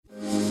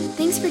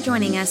Thanks for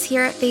joining us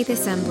here at Faith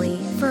Assembly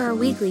for our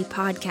weekly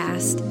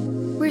podcast.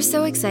 We're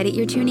so excited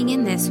you're tuning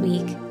in this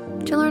week.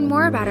 To learn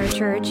more about our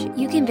church,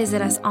 you can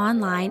visit us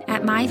online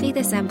at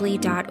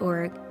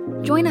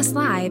myfaithassembly.org. Join us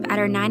live at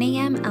our 9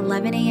 a.m.,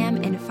 11 a.m.,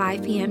 and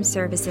 5 p.m.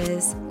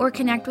 services, or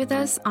connect with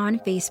us on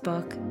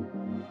Facebook.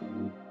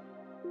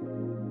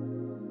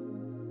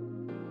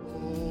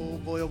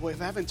 Oh boy,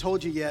 if I haven't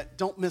told you yet,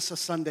 don't miss a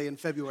Sunday in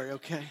February,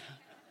 okay?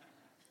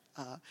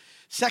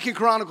 Second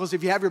Chronicles,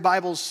 if you have your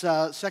Bibles,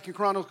 Second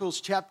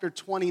Chronicles chapter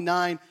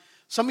 29.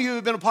 Some of you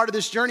have been a part of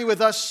this journey with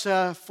us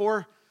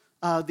for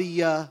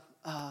the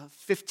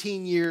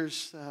 15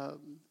 years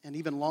and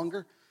even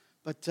longer.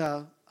 But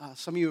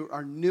some of you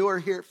are newer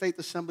here at Faith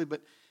Assembly,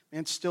 but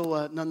man,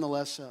 still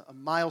nonetheless a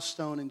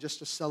milestone and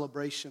just a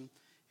celebration.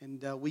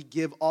 And we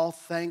give all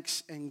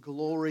thanks and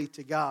glory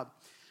to God.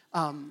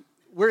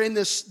 We're in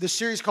this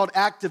series called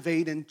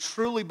Activate, and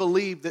truly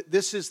believe that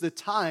this is the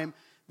time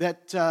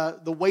that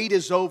the wait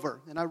is over.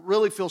 And I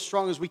really feel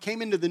strong as we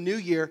came into the new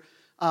year,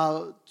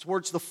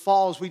 towards the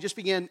fall, as we just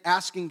began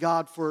asking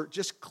God for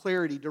just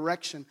clarity,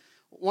 direction.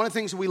 One of the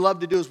things that we love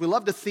to do is we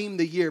love to theme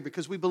the year,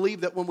 because we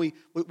believe that when we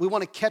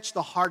want to catch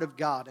the heart of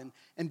God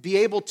and be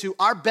able to,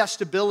 our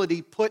best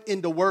ability, put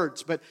into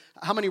words. But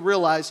how many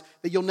realize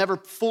that you'll never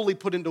fully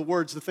put into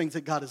words the things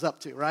that God is up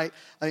to, right?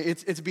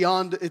 It's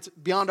beyond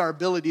our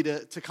ability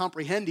to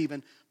comprehend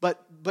even.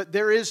 But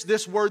there is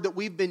this word that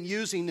we've been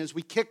using as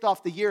we kicked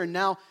off the year, and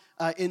now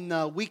in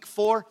week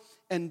 4,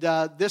 and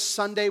this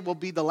Sunday will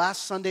be the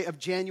last Sunday of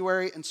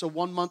January, and so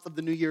 1 month of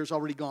the new year is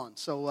already gone.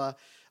 So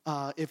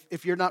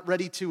if you're not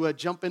ready to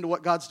jump into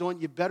what God's doing,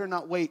 you better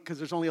not wait, because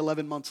there's only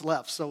 11 months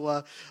left.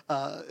 So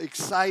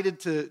excited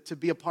to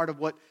be a part of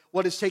what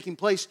is taking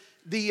place.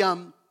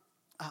 The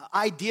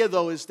idea,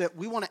 though, is that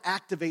we want to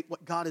activate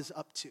what God is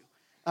up to.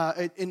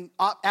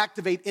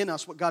 Activate in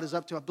us what God is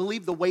up to. I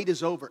believe the wait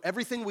is over.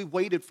 Everything we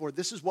waited for,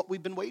 this is what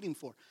we've been waiting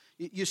for.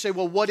 You say,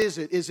 well, what is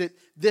it? Is it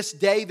this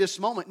day, this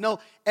moment? No,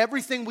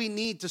 everything we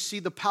need to see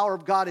the power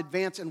of God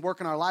advance and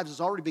work in our lives has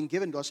already been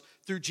given to us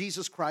through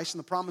Jesus Christ and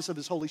the promise of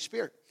His Holy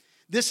Spirit.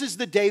 This is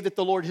the day that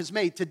the Lord has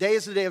made. Today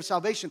is the day of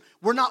salvation.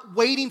 We're not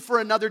waiting for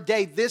another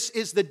day. This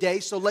is the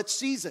day, so let's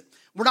seize it.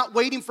 We're not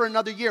waiting for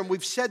another year. And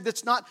we've said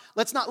let's not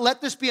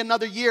let this be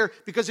another year,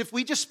 because if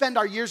we just spend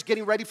our years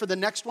getting ready for the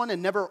next one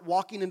and never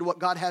walking into what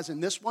God has in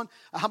this one,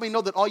 how many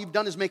know that all you've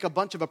done is make a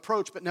bunch of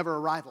approach but never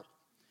arrival?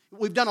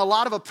 We've done a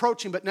lot of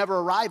approaching but never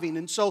arriving.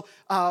 And so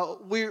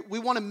we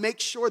want to make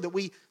sure that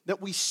we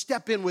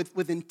step in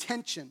with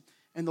intention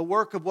and the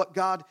work of what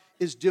God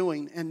is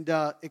doing. And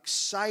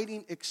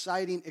exciting.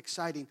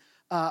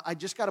 I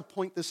just got to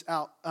point this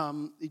out.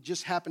 It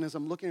just happened as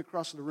I'm looking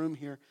across the room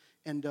here.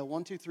 And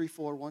 1, 2, 3,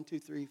 4, 1, 2,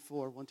 3,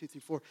 4, 1, 2,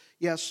 3, 4.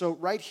 Yeah, so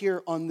right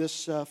here on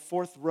this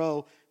fourth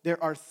row,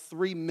 there are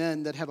 3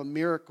 men that have a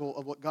miracle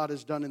of what God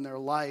has done in their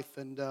life.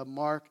 And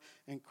Mark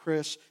and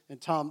Chris and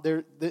Tom,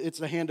 it's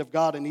the hand of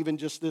God. And even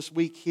just this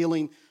week,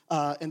 healing.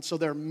 And so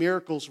there are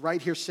miracles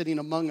right here sitting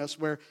among us,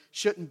 where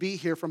shouldn't be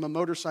here from a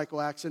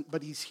motorcycle accident,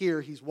 but he's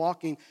here. He's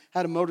walking,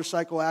 had a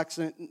motorcycle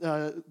accident,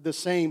 the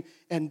same,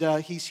 and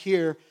he's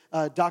here.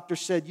 Doctor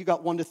said, you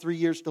got 1 to 3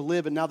 years to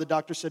live, and now the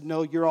doctor said,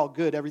 no, you're all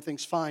good.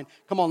 Everything's fine.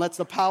 Come on, that's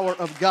the power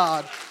of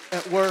God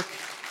at work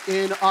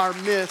in our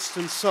midst.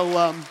 And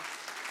so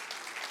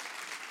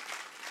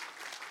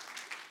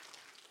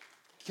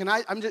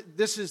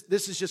this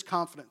is just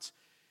confidence.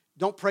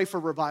 Don't pray for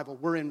revival.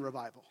 We're in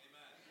revival.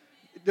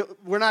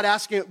 We're not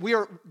asking,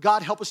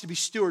 God, help us to be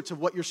stewards of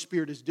what your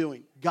Spirit is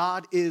doing.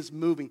 God is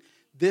moving.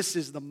 This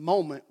is the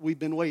moment we've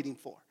been waiting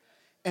for.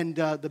 And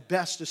the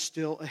best is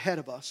still ahead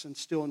of us and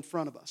still in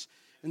front of us.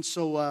 And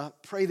so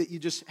pray that you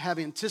just have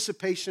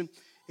anticipation,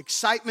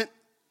 excitement.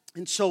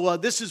 And so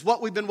this is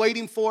what we've been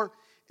waiting for.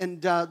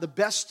 And the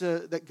best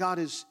that God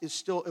is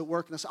still at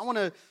work in us. I want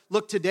to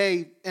look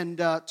today and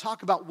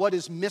talk about what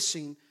is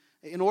missing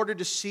in order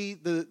to see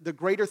the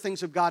greater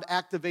things of God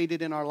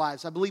activated in our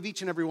lives. I believe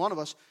each and every one of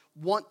us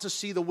want to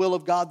see the will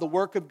of God, the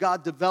work of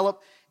God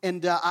develop,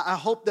 and I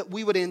hope that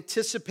we would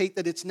anticipate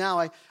that it's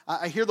now.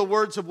 I hear the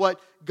words of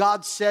what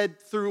God said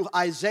through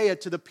Isaiah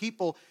to the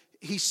people.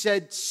 He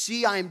said,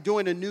 see, I am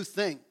doing a new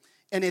thing,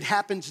 and it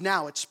happens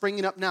now. It's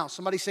springing up now.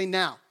 Somebody say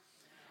now.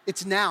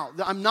 It's now.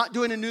 I'm not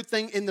doing a new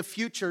thing in the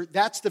future.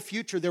 That's the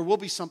future. There will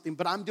be something,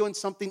 but I'm doing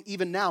something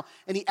even now.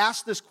 And he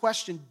asked this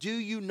question, do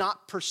you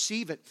not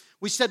perceive it?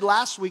 We said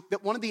last week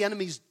that one of the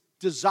enemy's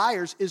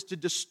desires is to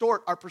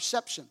distort our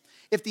perception.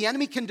 If the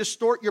enemy can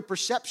distort your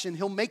perception,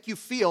 he'll make you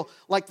feel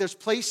like there's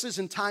places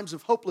and times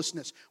of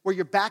hopelessness where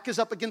your back is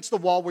up against the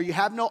wall, where you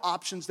have no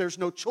options, there's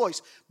no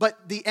choice.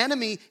 But the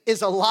enemy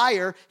is a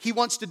liar. He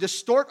wants to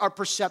distort our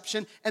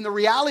perception. And the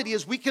reality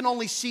is we can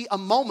only see a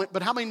moment,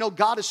 but how many know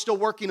God is still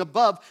working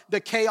above the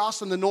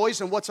chaos and the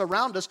noise and what's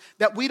around us,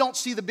 that we don't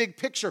see the big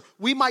picture.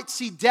 We might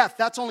see death.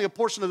 That's only a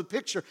portion of the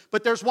picture.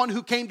 But there's one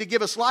who came to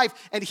give us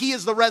life, and he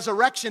is the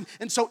resurrection.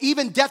 And so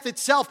even death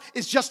itself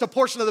is just a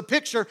portion of the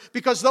picture,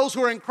 because those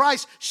who are in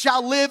Christ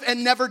shall live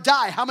and never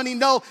die. How many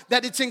know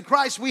that it's in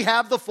Christ we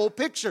have the full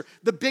picture,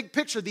 the big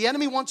picture? The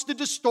enemy wants to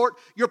distort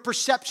your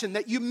perception,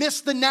 that you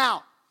miss the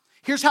now.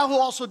 Here's how he'll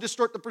also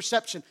distort the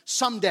perception.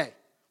 Someday.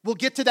 We'll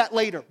get to that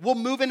later. We'll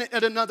move in it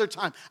at another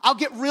time. I'll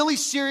get really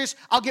serious.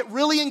 I'll get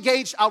really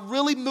engaged. I'll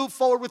really move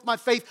forward with my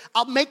faith.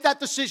 I'll make that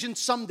decision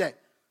someday.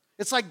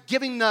 It's like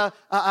giving,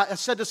 I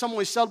said to someone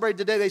we celebrated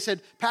today, they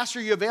said, Pastor,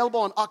 are you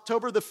available on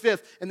October the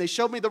 5th? And they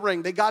showed me the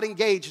ring. They got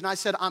engaged. And I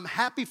said, I'm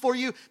happy for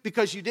you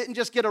because you didn't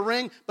just get a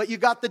ring, but you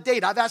got the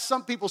date. I've asked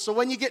some people, so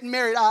when you getting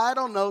married? I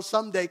don't know,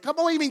 someday. Come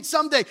on, what do you mean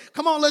someday?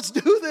 Come on, let's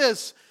do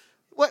this.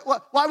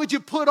 Why would you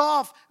put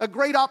off a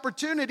great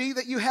opportunity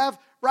that you have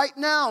right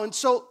now? And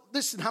so,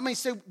 listen, how many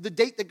say the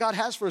date that God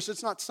has for us,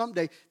 it's not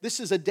someday. This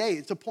is a day.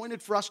 It's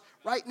appointed for us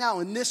right now.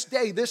 In this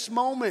day, this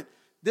moment,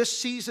 this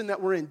season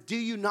that we're in, do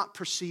you not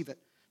perceive it?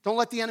 Don't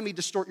let the enemy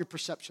distort your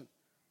perception.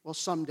 Well,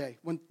 someday,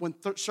 when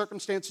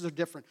circumstances are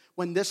different,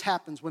 when this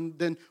happens, when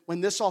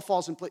this all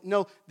falls in place.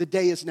 No, the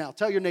day is now.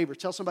 Tell your neighbor,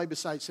 tell somebody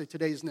beside you, say,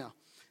 today is now.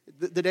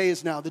 The day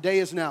is now. The day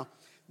is now.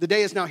 The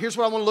day is now. Here's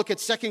what I want to look at,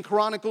 2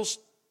 Chronicles.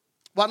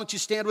 Why don't you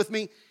stand with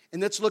me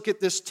and let's look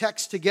at this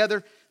text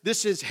together.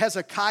 This is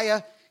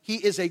Hezekiah. He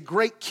is a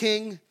great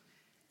king.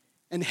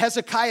 And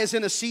Hezekiah is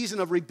in a season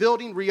of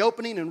rebuilding,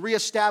 reopening, and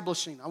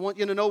reestablishing. I want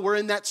you to know we're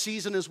in that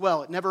season as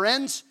well. It never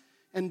ends,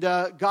 and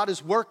God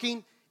is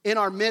working in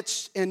our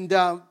midst. And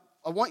I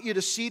want you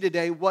to see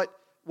today what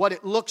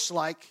it looks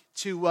like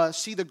to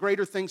see the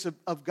greater things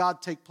of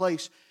God take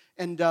place.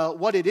 And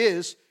what it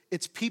is,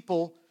 it's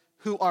people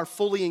who are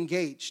fully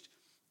engaged.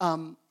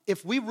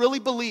 If we really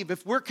believe,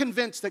 if we're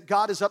convinced that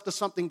God is up to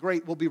something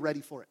great, we'll be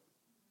ready for it.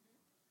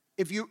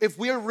 If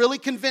we are really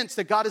convinced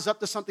that God is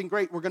up to something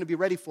great, we're going to be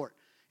ready for it.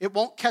 It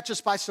won't catch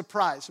us by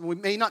surprise. And we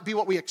may not be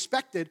what we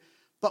expected,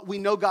 but we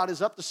know God is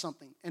up to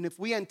something. And if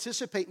we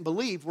anticipate and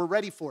believe, we're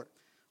ready for it.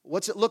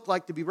 What's it look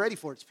like to be ready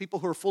for it? It's people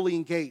who are fully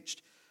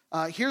engaged.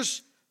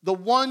 Here's the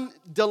one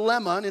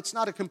dilemma, and it's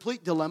not a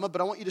complete dilemma,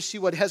 but I want you to see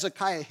what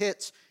Hezekiah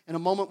hits in a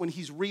moment when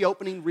he's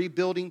reopening,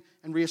 rebuilding,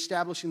 and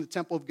reestablishing the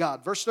temple of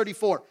God. Verse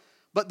 34.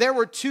 But there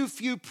were too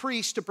few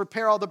priests to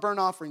prepare all the burnt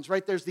offerings.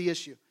 Right there's the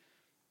issue.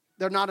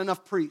 There are not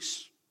enough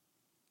priests.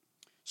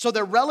 So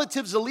their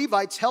relatives, the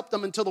Levites, helped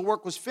them until the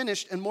work was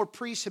finished and more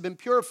priests had been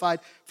purified.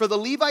 For the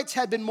Levites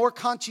had been more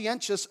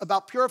conscientious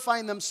about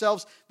purifying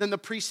themselves than the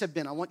priests had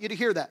been. I want you to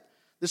hear that.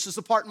 This is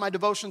the part in my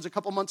devotions a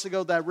couple months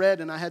ago that I read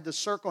and I had to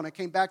circle and I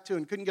came back to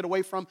and couldn't get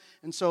away from.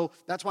 And so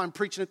that's why I'm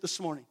preaching it this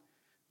morning.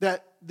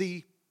 That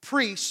the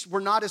priests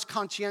were not as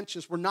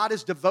conscientious, were not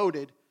as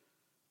devoted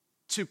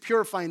to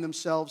purifying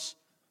themselves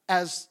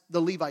as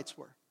the Levites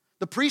were.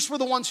 The priests were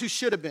the ones who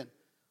should have been,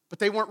 but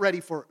they weren't ready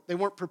for it. They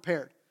weren't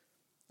prepared.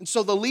 And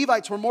so the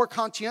Levites were more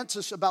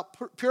conscientious about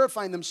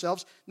purifying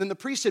themselves than the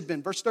priests had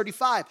been. Verse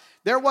 35,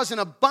 there was an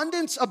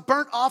abundance of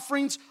burnt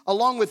offerings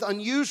along with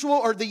unusual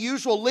or the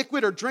usual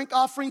liquid or drink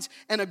offerings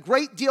and a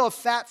great deal of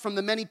fat from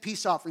the many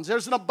peace offerings.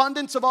 There's an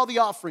abundance of all the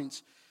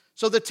offerings.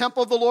 So the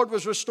temple of the Lord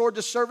was restored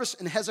to service,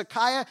 and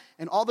Hezekiah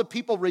and all the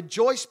people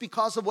rejoiced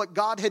because of what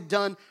God had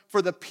done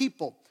for the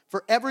people.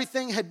 For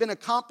everything had been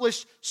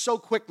accomplished so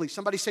quickly.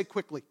 Somebody say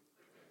quickly.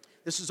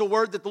 This is a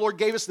word that the Lord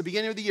gave us at the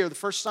beginning of the year. The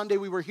first Sunday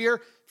we were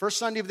here, first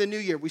Sunday of the new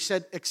year, we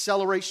said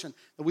acceleration.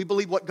 That we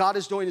believe what God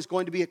is doing is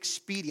going to be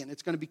expedient.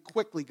 It's going to be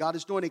quickly. God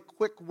is doing a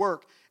quick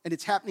work, and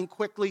it's happening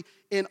quickly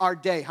in our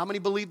day. How many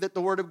believe that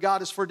the word of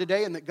God is for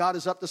today and that God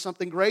is up to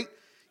something great?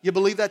 You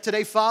believe that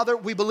today, Father?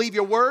 We believe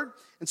your word.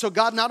 And so,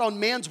 God, not on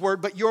man's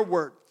word, but your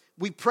word.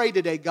 We pray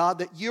today, God,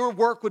 that your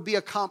work would be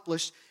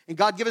accomplished. And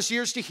God, give us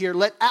ears to hear.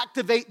 Let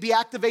be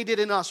activated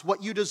in us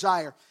what you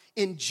desire.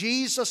 In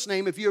Jesus'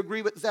 name, if you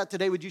agree with that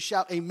today, would you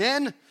shout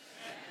amen? Amen.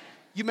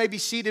 You may be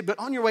seated, but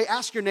on your way,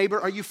 ask your neighbor,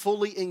 are you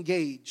fully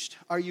engaged?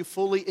 Are you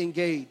fully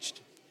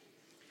engaged?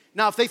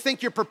 Now, if they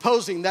think you're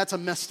proposing, that's a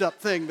messed up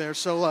thing there.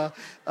 So,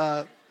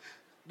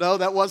 no,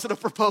 that wasn't a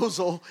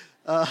proposal.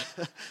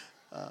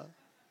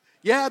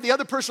 Yeah, the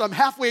other person I'm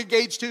halfway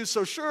engaged to,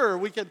 so sure,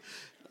 we can.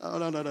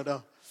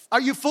 No. Are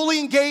you fully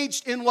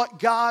engaged in what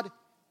God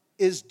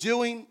is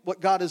doing, what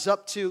God is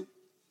up to,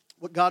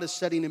 what God is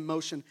setting in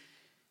motion?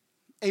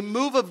 A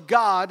move of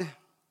God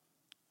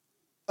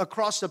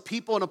across a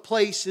people and a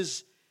place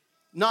is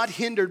not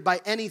hindered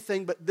by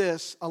anything but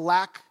this, a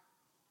lack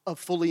of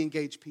fully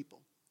engaged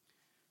people.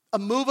 A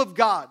move of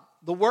God,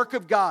 the work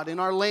of God in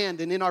our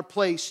land and in our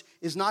place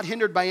is not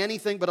hindered by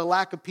anything but a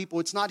lack of people.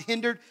 It's not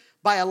hindered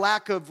by a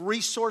lack of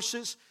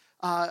resources.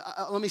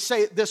 Let me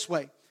say it this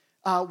way.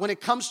 When it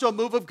comes to a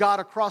move of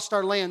God across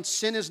our land,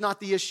 sin is not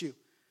the issue.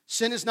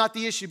 Sin is not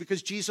the issue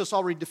because Jesus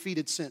already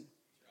defeated sin.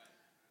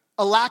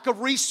 A lack of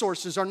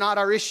resources are not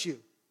our issue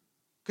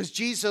because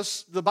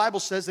Jesus, the Bible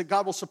says that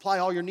God will supply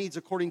all your needs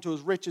according to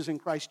his riches in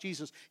Christ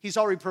Jesus. He's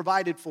already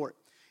provided for it.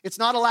 It's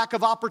not a lack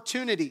of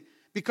opportunity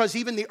because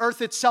even the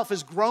earth itself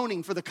is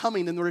groaning for the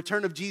coming and the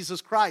return of Jesus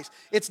Christ.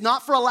 It's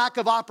not for a lack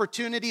of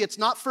opportunity. It's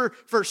not for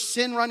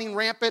sin running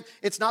rampant.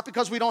 It's not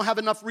because we don't have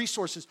enough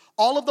resources.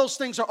 All of those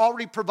things are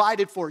already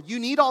provided for. You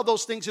need all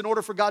those things in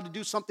order for God to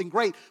do something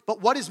great.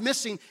 But what is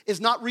missing is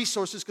not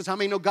resources, because how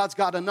many know God's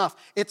got enough?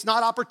 It's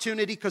not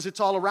opportunity, because it's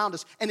all around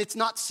us. And it's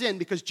not sin,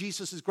 because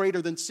Jesus is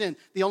greater than sin.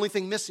 The only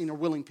thing missing are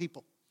willing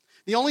people.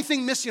 The only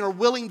thing missing are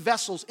willing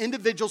vessels,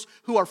 individuals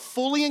who are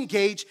fully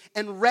engaged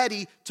and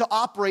ready to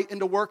operate and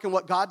to work in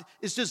what God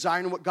is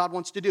desiring and what God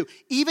wants to do.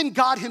 Even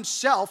God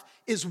himself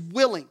is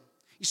willing.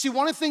 You see,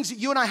 one of the things that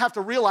you and I have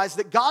to realize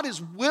that God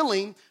is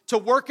willing to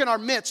work in our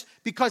midst,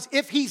 because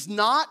if he's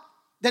not,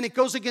 then it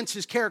goes against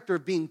his character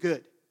of being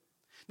good.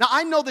 Now,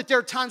 I know that there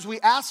are times we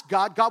ask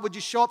God, would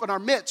you show up in our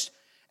midst?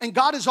 And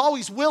God is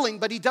always willing,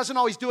 but he doesn't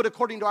always do it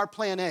according to our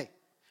plan A.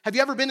 Have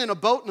you ever been in a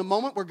boat in a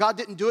moment where God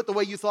didn't do it the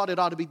way you thought it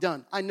ought to be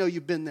done? I know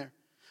you've been there.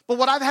 But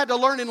what I've had to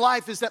learn in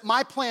life is that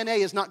my plan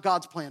A is not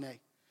God's plan A.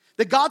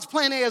 That God's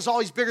plan A is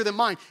always bigger than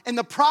mine. And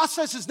the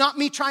process is not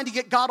me trying to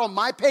get God on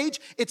my page.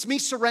 It's me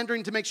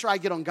surrendering to make sure I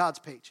get on God's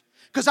page.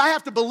 Because I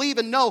have to believe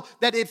and know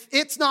that if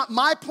it's not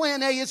my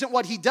plan A isn't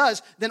what he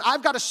does, then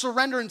I've got to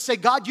surrender and say,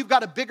 God, you've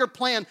got a bigger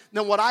plan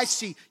than what I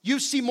see. You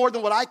see more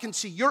than what I can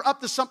see. You're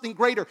up to something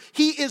greater.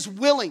 He is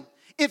willing.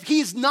 If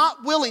he's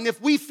not willing, if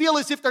we feel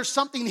as if there's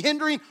something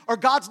hindering or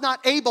God's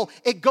not able,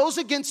 it goes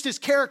against his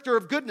character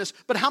of goodness.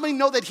 But how many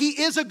know that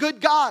he is a good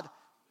God?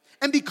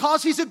 And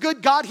because he's a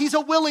good God, he's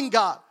a willing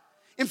God.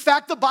 In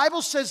fact, the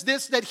Bible says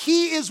this, that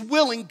he is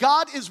willing,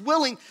 God is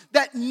willing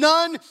that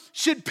none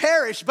should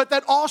perish, but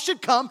that all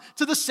should come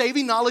to the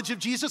saving knowledge of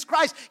Jesus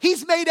Christ.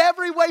 He's made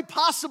every way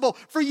possible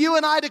for you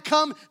and I to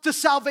come to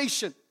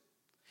salvation.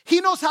 He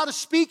knows how to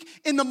speak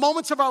in the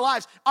moments of our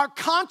lives. Our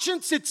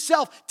conscience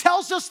itself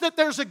tells us that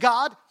there's a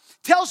God,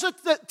 tells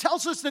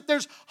us that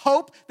there's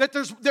hope, that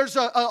there's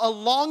a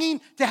longing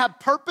to have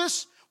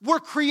purpose. We're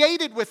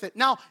created with it.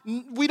 Now,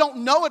 we don't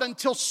know it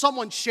until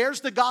someone shares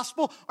the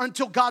gospel or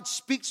until God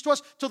speaks to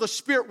us, till the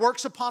Spirit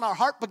works upon our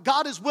heart. But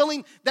God is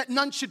willing that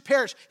none should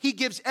perish. He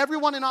gives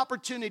everyone an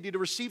opportunity to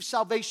receive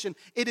salvation.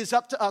 It is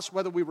up to us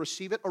whether we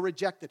receive it or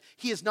reject it.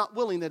 He is not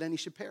willing that any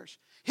should perish.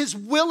 His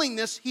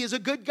willingness, he is a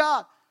good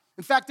God.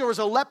 In fact, there was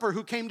a leper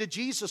who came to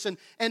Jesus, and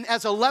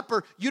as a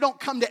leper, you don't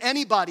come to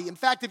anybody. In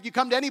fact, if you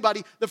come to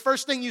anybody, the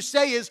first thing you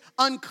say is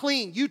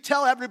unclean. You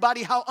tell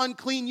everybody how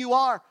unclean you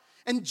are.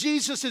 And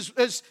Jesus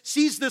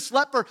sees this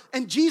leper,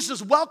 and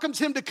Jesus welcomes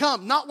him to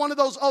come. Not one of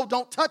those, oh,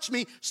 don't touch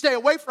me, stay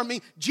away from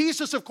me.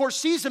 Jesus, of course,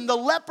 sees him. The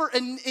leper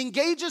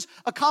engages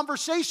a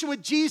conversation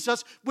with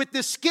Jesus with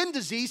this skin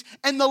disease,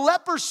 and the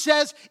leper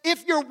says,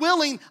 if you're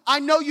willing, I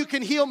know you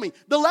can heal me.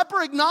 The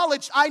leper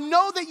acknowledged, I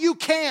know that you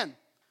can,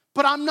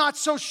 but I'm not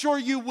so sure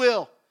you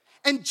will.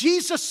 And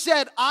Jesus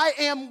said, I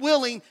am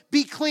willing,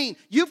 be clean.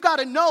 You've got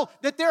to know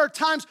that there are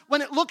times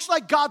when it looks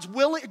like God's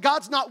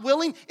not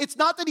willing. It's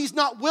not that he's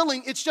not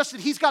willing, it's just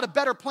that he's got a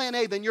better plan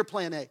A than your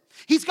plan A.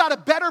 He's got a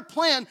better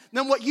plan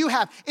than what you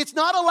have. It's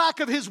not a lack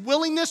of his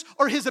willingness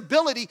or his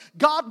ability.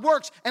 God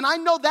works. And I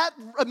know that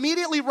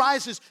immediately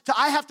rises to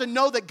I have to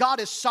know that God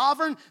is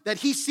sovereign, that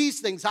he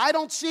sees things I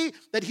don't see,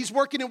 that he's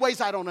working in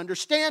ways I don't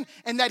understand,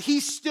 and that he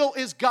still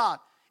is God.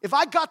 If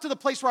I got to the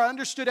place where I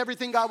understood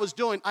everything God was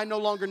doing, I no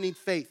longer need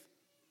faith.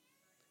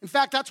 In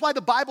fact, that's why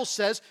the Bible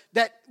says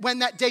that when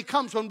that day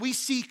comes, when we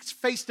see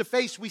face to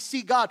face, we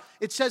see God.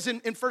 It says in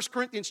 1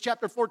 Corinthians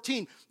chapter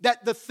 14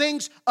 that the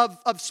things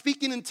of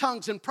speaking in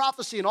tongues and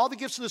prophecy and all the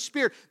gifts of the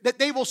Spirit, that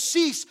they will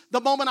cease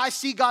the moment I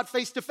see God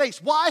face to face.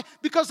 Why?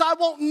 Because I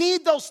won't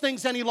need those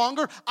things any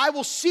longer. I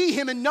will see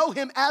him and know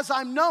him as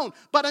I'm known.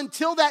 But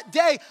until that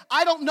day,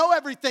 I don't know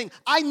everything.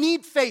 I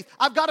need faith.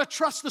 I've got to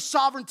trust the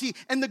sovereignty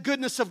and the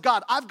goodness of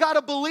God. I've got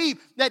to believe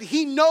that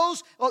he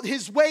knows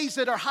his ways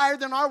that are higher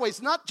than our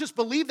ways. Not just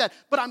believe that,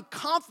 but I'm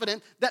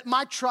confident that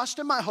my trust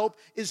and my hope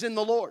is in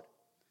the Lord.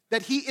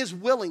 That he is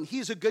willing. He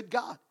is a good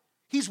God.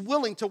 He's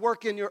willing to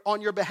work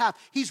on your behalf.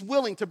 He's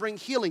willing to bring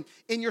healing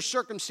in your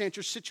circumstance,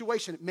 your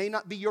situation. It may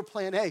not be your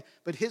plan A,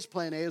 but his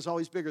plan A is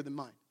always bigger than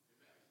mine.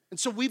 And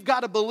so we've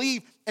got to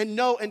believe and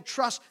know and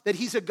trust that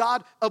he's a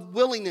God of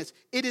willingness.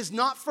 It is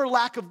not for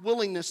lack of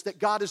willingness that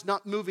God is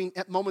not moving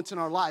at moments in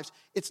our lives.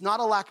 It's not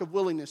a lack of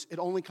willingness. It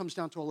only comes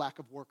down to a lack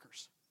of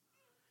workers.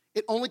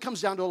 It only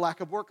comes down to a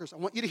lack of workers. I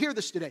want you to hear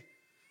this today.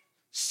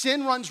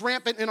 Sin runs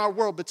rampant in our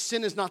world, but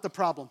sin is not the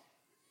problem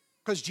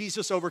because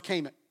Jesus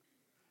overcame it.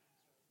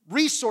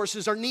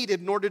 Resources are needed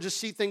in order to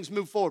see things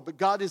move forward, but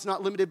God is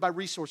not limited by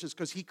resources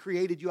because he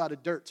created you out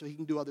of dirt so he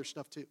can do other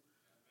stuff too.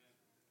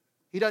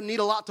 He doesn't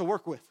need a lot to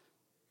work with.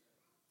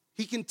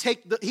 He can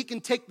take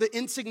the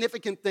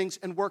insignificant things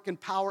and work in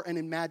power and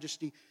in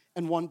majesty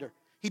and wonder.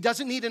 He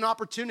doesn't need an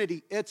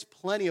opportunity. It's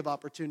plenty of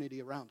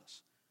opportunity around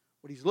us.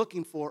 What he's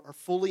looking for are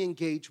fully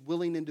engaged,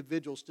 willing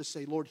individuals to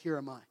say, Lord, here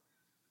am I.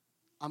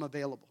 I'm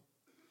available.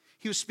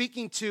 He was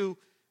speaking to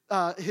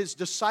his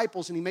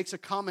disciples, and he makes a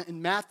comment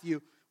in Matthew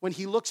when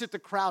he looks at the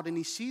crowd and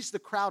he sees the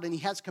crowd and he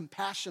has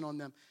compassion on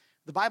them.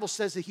 The Bible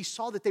says that he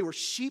saw that they were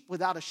sheep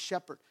without a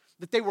shepherd,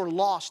 that they were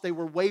lost, they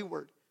were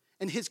wayward.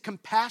 And his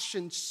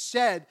compassion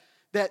said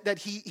that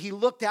he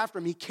looked after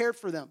them, he cared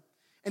for them.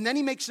 And then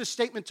he makes this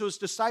statement to his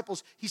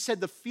disciples. He said,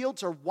 the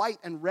fields are white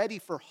and ready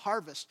for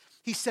harvest.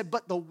 He said,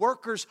 but the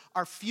workers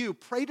are few.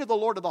 Pray to the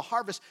Lord of the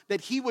harvest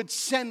that he would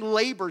send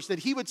laborers, that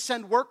he would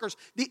send workers.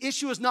 The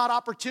issue is not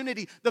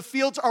opportunity. The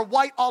fields are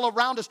white all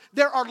around us.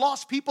 There are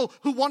lost people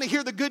who want to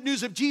hear the good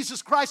news of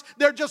Jesus Christ.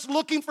 They're just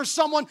looking for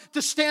someone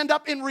to stand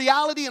up in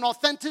reality and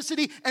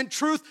authenticity and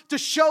truth to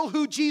show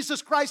who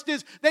Jesus Christ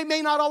is. They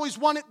may not always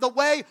want it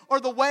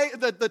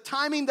the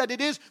timing that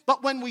it is,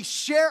 but when we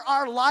share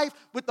our life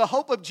with the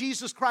hope of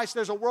Jesus Christ,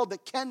 there's a world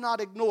that cannot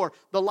ignore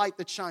the light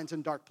that shines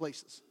in dark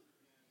places.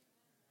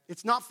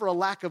 It's not for a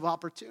lack of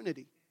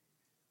opportunity.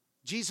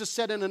 Jesus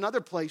said in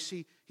another place,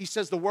 he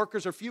says the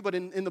workers are few, but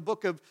in the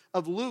book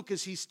of Luke,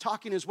 as he's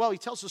talking as well, he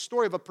tells the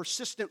story of a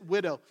persistent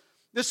widow.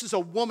 This is a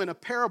woman, a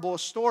parable, a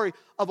story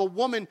of a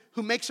woman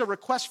who makes a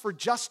request for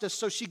justice.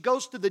 So she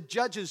goes to the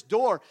judge's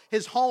door,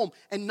 his home,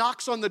 and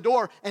knocks on the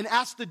door and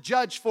asks the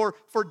judge for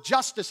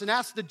justice and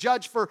asks the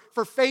judge for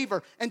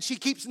favor. And she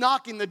keeps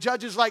knocking. The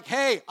judge is like,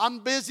 hey, I'm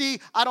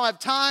busy. I don't have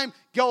time.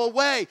 Go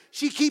away.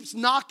 She keeps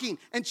knocking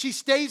and she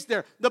stays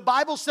there. The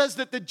Bible says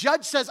that the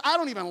judge says, I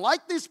don't even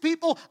like these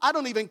people. I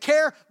don't even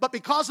care. But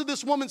because of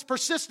this woman's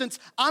persistence,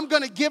 I'm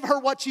going to give her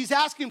what she's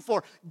asking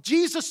for.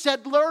 Jesus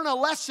said, learn a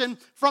lesson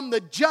from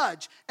the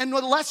judge. And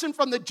the lesson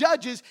from the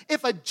judge is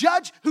if a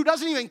judge who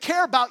doesn't even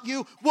care about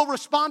you will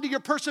respond to your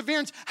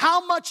perseverance,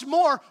 how much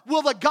more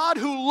will the God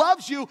who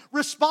loves you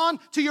respond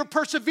to your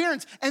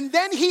perseverance? And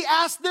then he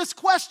asked this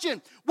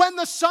question, when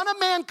the Son of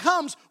Man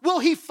comes, will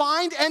he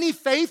find any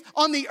faith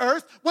on the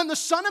earth? When the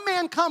Son of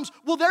Man comes,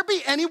 will there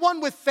be anyone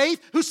with faith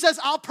who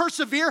says, I'll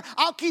persevere,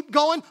 I'll keep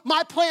going,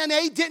 my plan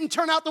A didn't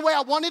turn out the way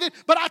I wanted it,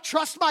 but I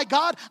trust my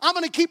God, I'm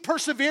going to keep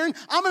persevering,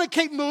 I'm going to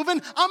keep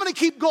moving, I'm going to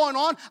keep going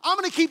on, I'm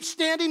going to keep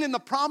standing in the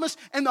promise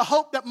and the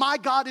hope that my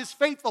God is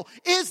faithful.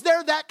 Is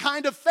there that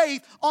kind of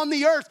faith on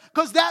the earth?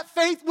 Because that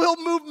faith will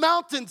move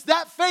mountains.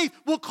 That faith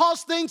will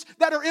cause things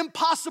that are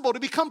impossible to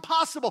become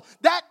possible.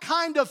 That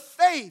kind of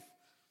faith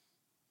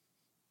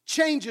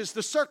changes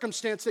the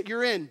circumstance that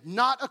you're in,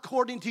 not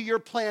according to your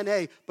plan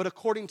A, but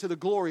according to the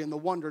glory and the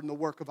wonder and the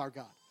work of our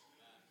God.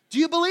 Do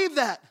you believe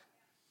that?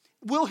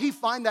 Will he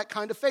find that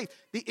kind of faith?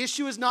 The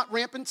issue is not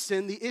rampant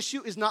sin. The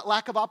issue is not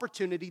lack of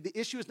opportunity. The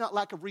issue is not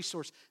lack of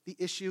resource. The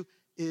issue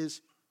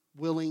is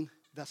willing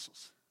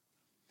vessels.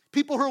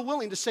 People who are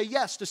willing to say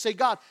yes, to say,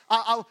 God,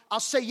 I'll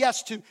say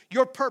yes to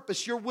your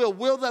purpose, your will.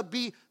 Will there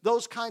be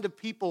those kind of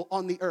people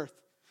on the earth?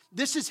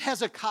 This is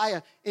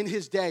Hezekiah in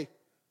his day.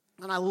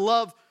 And I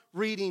love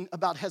reading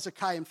about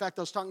Hezekiah. In fact,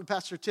 I was talking to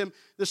Pastor Tim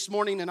this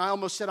morning, and I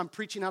almost said I'm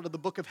preaching out of the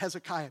book of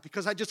Hezekiah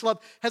because I just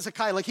love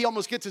Hezekiah. Like he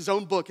almost gets his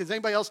own book. Is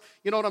anybody else,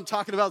 you know what I'm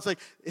talking about? It's like,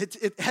 it's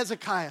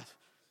Hezekiah,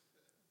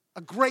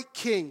 a great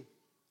king.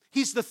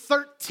 He's the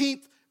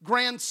 13th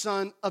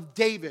grandson of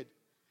David.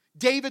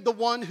 David, the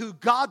one who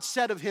God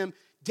said of him,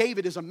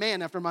 David is a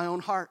man after my own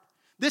heart.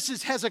 This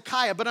is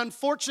Hezekiah, but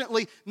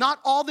unfortunately, not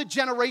all the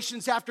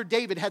generations after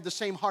David had the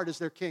same heart as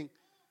their king.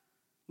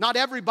 Not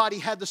everybody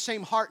had the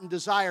same heart and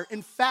desire.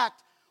 In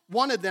fact,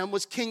 one of them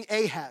was King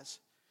Ahaz.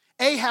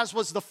 Ahaz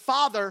was the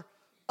father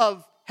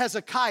of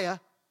Hezekiah,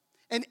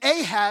 and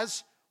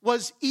Ahaz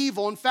was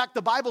evil. In fact,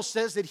 the Bible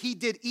says that he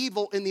did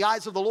evil in the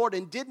eyes of the Lord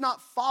and did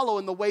not follow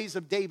in the ways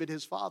of David,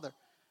 his father.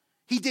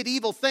 He did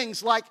evil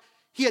things like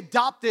he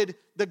adopted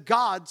the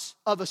gods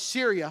of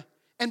Assyria.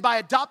 And by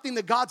adopting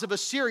the gods of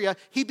Assyria,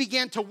 he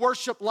began to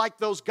worship like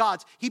those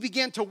gods. He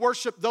began to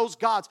worship those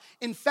gods.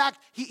 In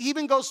fact, he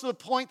even goes to the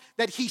point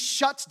that he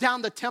shuts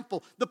down the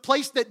temple. The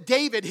place that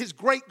David, his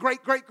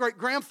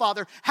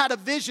great-great-great-great-grandfather, had a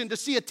vision to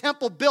see a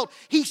temple built.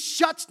 He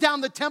shuts down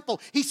the temple.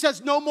 He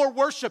says, no more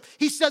worship.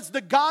 He says, the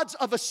gods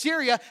of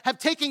Assyria have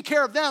taken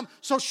care of them,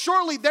 so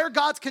surely their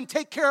gods can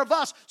take care of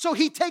us. So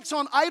he takes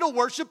on idol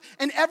worship,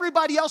 and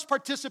everybody else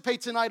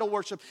participates in idol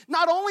worship.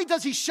 Not only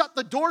does he shut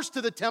the doors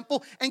to the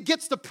temple and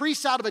gets the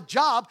priests out of a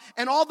job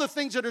and all the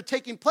things that are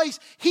taking place,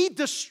 he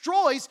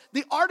destroys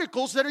the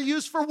articles that are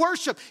used for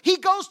worship. He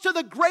goes to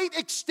the great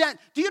extent.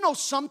 Do you know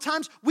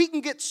sometimes we can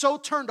get so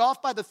turned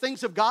off by the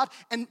things of God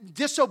and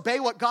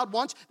disobey what God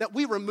wants that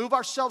we remove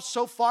ourselves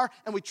so far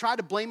and we try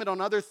to blame it on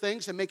other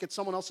things and make it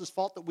someone else's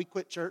fault that we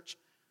quit church?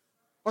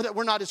 Or that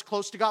we're not as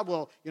close to God.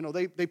 Well, you know,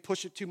 they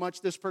push it too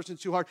much. This person's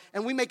too hard.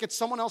 And we make it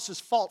someone else's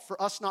fault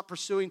for us not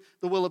pursuing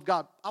the will of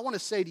God. I want to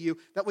say to you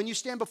that when you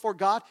stand before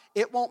God,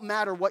 it won't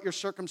matter what your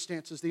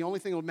circumstances. The only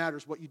thing that will matter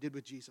is what you did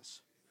with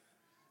Jesus.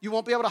 You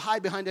won't be able to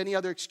hide behind any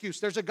other excuse.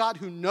 There's a God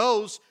who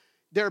knows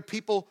there are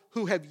people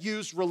who have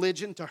used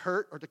religion to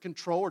hurt or to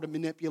control or to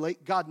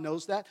manipulate. God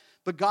knows that.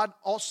 But God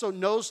also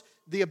knows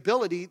the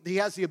ability, he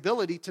has the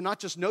ability to not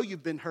just know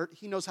you've been hurt,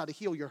 he knows how to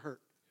heal your hurt.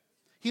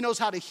 He knows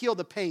how to heal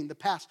the pain, the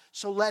past.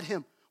 So let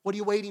him. What are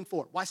you waiting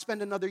for? Why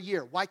spend another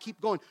year? Why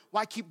keep going?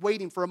 Why keep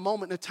waiting for a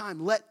moment in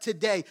time? Let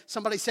today,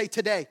 somebody say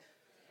today.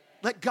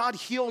 Let God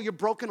heal your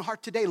broken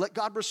heart today. Let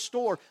God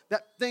restore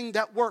that thing,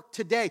 that work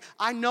today.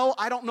 I know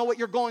I don't know what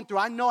you're going through.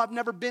 I know I've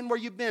never been where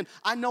you've been.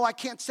 I know I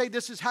can't say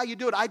this is how you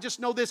do it. I just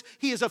know this.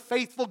 He is a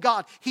faithful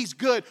God. He's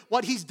good.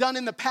 What he's done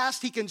in the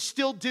past, he can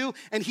still do,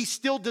 and he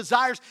still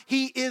desires.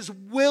 He is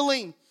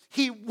willing.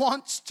 He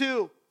wants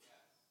to.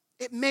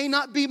 It may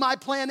not be my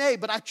plan A,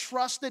 but I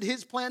trust that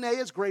his plan A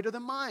is greater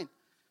than mine.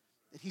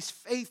 That he's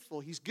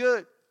faithful, he's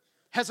good.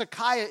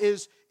 Hezekiah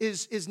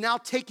is now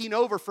taking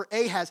over for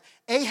Ahaz.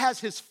 Ahaz,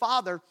 his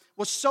father,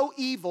 was so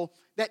evil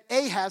that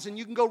Ahaz, and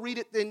you can go read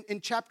it in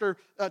chapter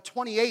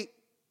 28,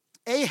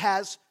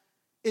 Ahaz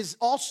is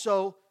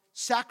also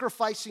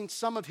sacrificing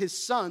some of his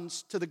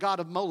sons to the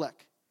god of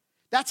Molech.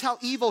 That's how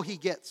evil he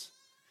gets.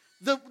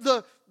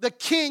 The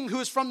king who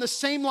is from the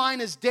same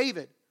line as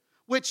David,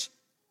 which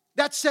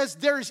that says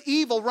there is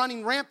evil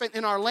running rampant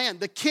in our land.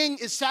 The king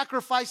is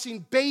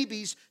sacrificing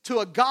babies to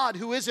a God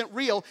who isn't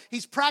real.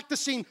 He's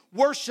practicing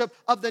worship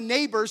of the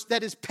neighbors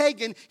that is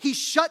pagan. He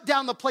shut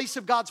down the place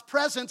of God's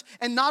presence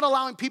and not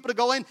allowing people to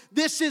go in.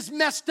 This is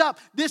messed up.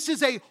 This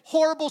is a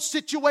horrible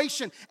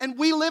situation. And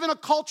we live in a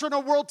culture in a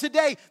world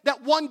today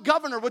that one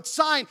governor would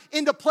sign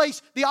into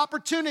place the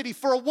opportunity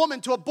for a woman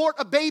to abort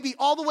a baby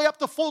all the way up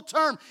to full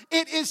term.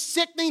 It is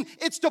sickening.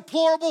 It's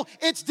deplorable.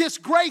 It's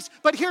disgrace.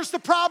 But here's the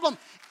problem.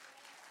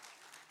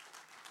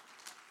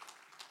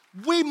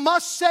 We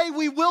must say,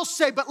 we will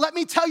say, but let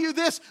me tell you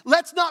this,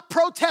 let's not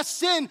protest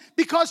sin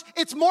because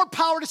it's more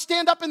power to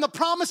stand up in the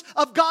promise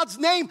of God's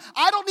name.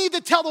 I don't need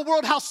to tell the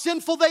world how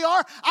sinful they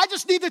are. I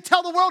just need to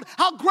tell the world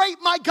how great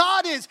my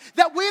God is,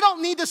 that we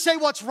don't need to say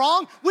what's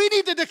wrong. We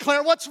need to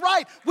declare what's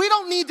right. We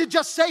don't need to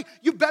just say,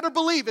 you better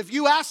believe. If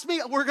you ask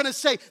me, we're going to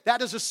say,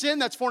 that is a sin,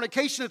 that's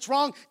fornication, it's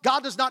wrong.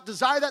 God does not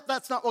desire that.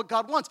 That's not what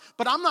God wants.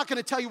 But I'm not going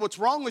to tell you what's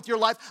wrong with your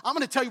life. I'm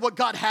going to tell you what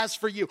God has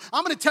for you.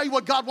 I'm going to tell you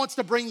what God wants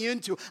to bring you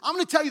into. I'm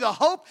going to tell you the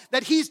hope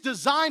that he's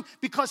designed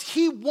because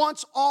he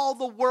wants all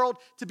the world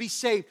to be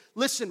saved.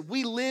 Listen,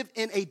 we live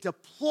in a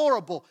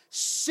deplorable,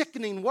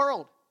 sickening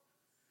world.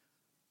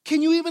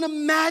 Can you even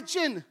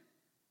imagine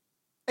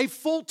a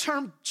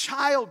full-term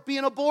child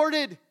being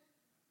aborted?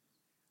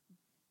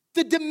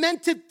 The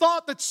demented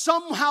thought that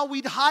somehow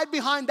we'd hide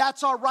behind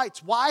that's our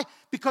rights. Why?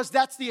 Because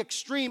that's the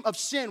extreme of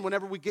sin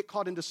whenever we get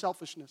caught into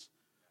selfishness.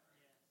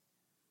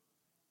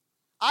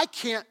 I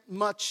can't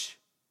much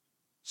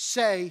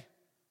say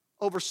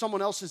over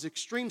someone else's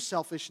extreme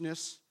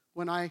selfishness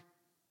when I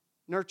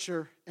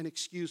nurture and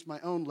excuse my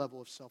own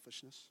level of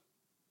selfishness.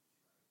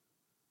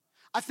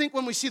 I think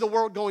when we see the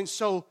world going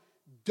so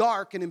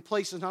dark and in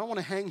places, and I don't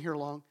want to hang here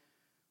long,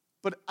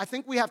 but I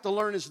think we have to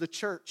learn as the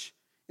church,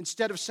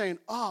 instead of saying,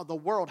 oh, the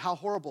world, how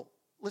horrible.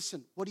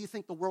 Listen, what do you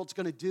think the world's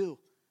going to do?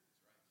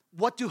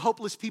 What do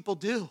hopeless people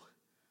do?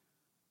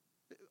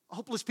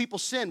 Hopeless people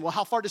sin. Well,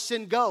 how far does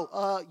sin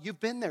go? You've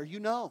been there, you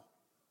know.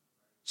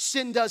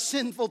 Sin does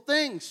sinful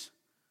things.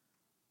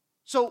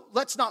 So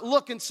let's not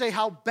look and say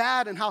how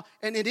bad and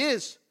it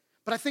is.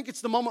 But I think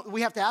it's the moment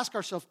we have to ask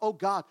ourselves, oh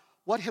God,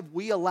 what have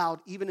we allowed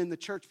even in the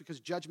church? Because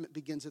judgment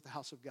begins at the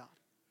house of God.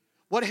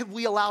 What have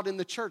we allowed in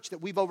the church that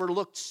we've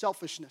overlooked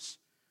selfishness?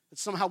 That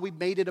somehow we've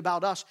made it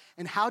about us.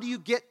 And how do you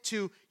get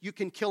to, you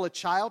can kill a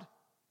child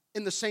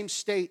in the same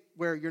state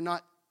where you're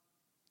not,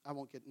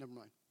 never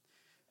mind.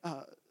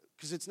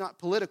 Because it's not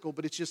political,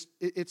 but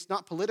it's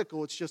not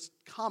political, it's just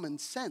common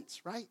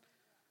sense, right?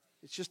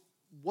 It's just,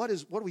 what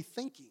are we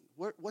thinking?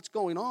 What's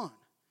going on?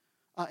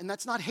 And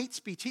that's not hate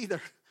speech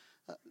either.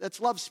 That's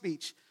love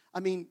speech. I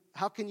mean,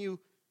 how can you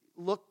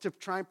look to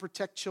try and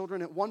protect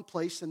children at one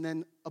place and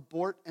then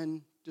abort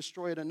and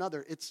destroy at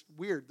another? It's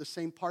weird. The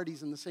same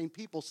parties and the same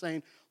people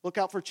saying, look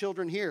out for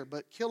children here,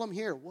 but kill them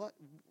here. What?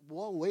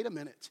 Whoa, wait a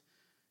minute.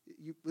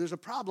 There's a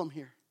problem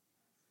here.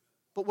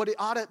 But what it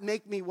ought to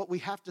make me, what we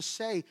have to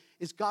say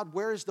is, God,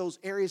 where is those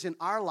areas in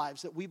our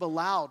lives that we've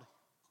allowed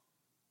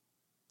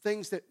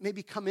things that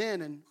maybe come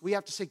in, and we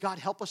have to say, God,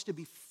 help us to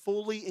be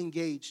fully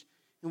engaged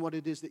in what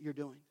it is that you're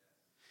doing.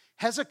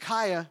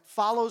 Hezekiah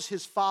follows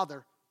his father,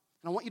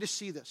 and I want you to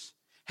see this.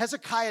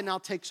 Hezekiah now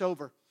takes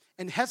over,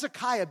 and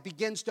Hezekiah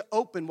begins to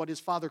open what his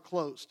father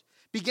closed,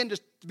 begin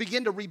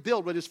to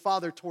rebuild what his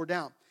father tore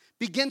down,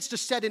 begins to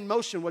set in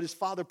motion what his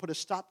father put a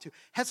stop to.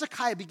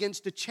 Hezekiah begins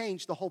to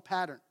change the whole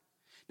pattern.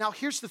 Now,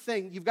 here's the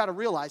thing you've got to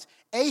realize.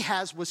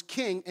 Ahaz was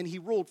king, and he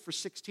ruled for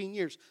 16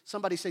 years.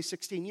 Somebody say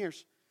 16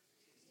 years.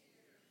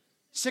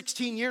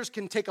 16 years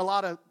can make a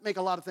lot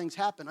of things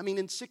happen. I mean,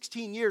 in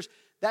 16 years,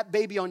 that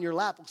baby on your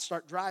lap will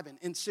start driving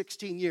in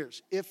 16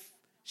 years. If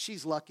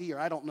she's lucky, or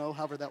I don't know,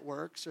 however that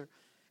works. Or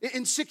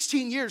in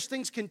 16 years,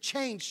 things can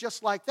change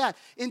just like that.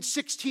 In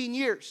 16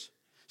 years.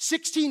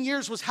 16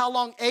 years was how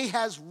long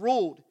Ahaz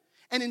ruled.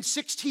 And in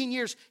 16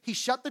 years, he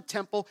shut the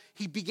temple.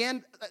 He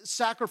began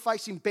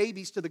sacrificing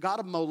babies to the god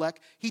of Molech.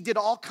 He did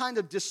all kind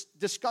of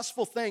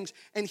disgustful things,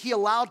 and he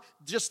allowed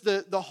just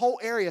the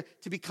whole area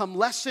to become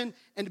lessened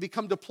and to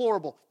become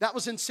deplorable. That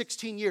was in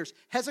 16 years.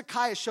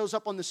 Hezekiah shows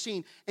up on the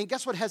scene, and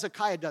guess what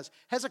Hezekiah does?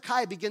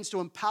 Hezekiah begins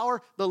to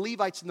empower the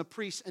Levites and the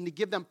priests and to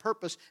give them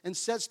purpose, and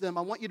says to them,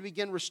 I want you to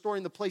begin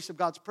restoring the place of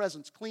God's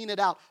presence. Clean it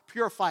out,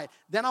 purify it.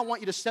 Then I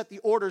want you to set the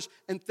orders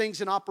and things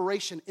in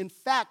operation. In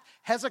fact,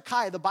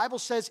 Hezekiah, the Bible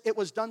says it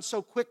was done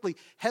so quickly.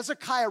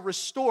 Hezekiah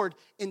restored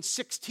in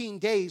 16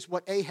 days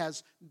what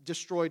Ahaz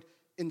destroyed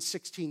in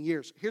 16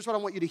 years. Here's what I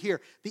want you to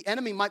hear. The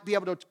enemy might be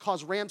able to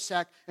cause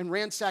ransack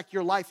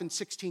your life in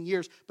 16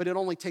 years, but it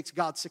only takes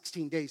God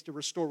 16 days to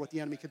restore what the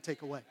enemy could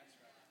take away.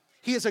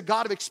 He is a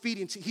God of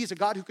expediency. He's a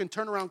God who can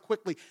turn around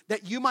quickly.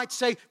 That you might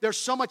say there's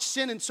so much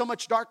sin and so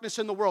much darkness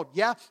in the world.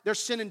 Yeah, there's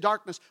sin and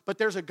darkness, but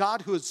there's a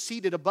God who is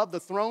seated above the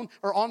throne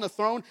or on the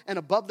throne and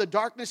above the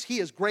darkness. He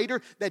is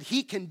greater, that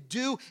he can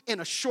do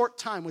in a short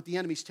time what the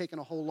enemy's taken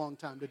a whole long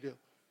time to do.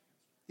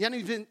 The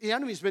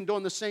enemy's been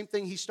doing the same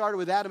thing he started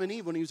with Adam and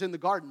Eve when he was in the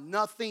garden.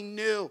 Nothing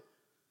new.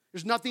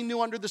 There's nothing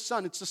new under the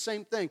sun. It's the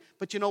same thing.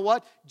 But you know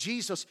what?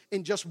 Jesus,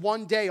 in just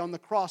one day on the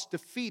cross,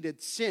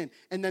 defeated sin.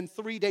 And then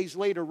 3 days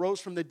later,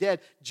 rose from the dead.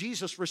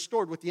 Jesus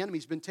restored what the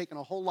enemy's been taking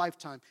a whole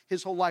lifetime,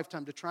 his whole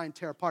lifetime to try and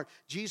tear apart.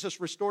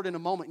 Jesus restored in a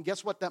moment. And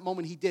guess what that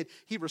moment he did?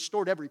 He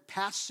restored every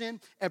past sin,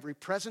 every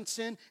present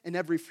sin, and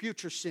every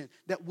future sin.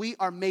 That we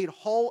are made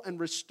whole and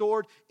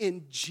restored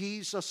in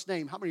Jesus'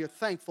 name. How many are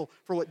thankful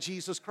for what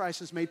Jesus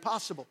Christ has made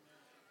possible?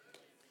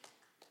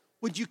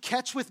 Would you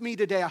catch with me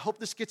today? I hope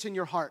this gets in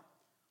your heart.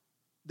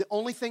 The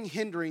only thing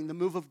hindering the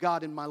move of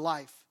God in my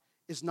life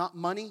is not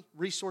money,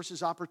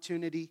 resources,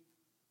 opportunity,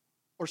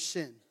 or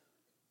sin.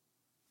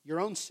 Your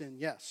own sin,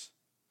 yes.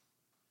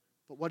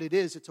 But what it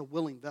is, it's a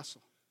willing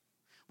vessel.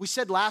 We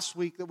said last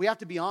week that we have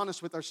to be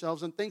honest with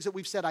ourselves, and things that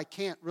we've said I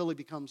can't really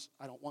becomes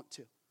I don't want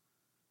to.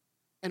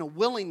 And a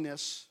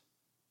willingness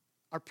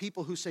are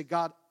people who say,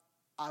 God,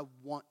 I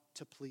want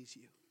to please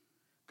you.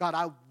 God,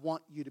 I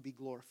want you to be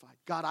glorified.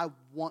 God, I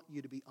want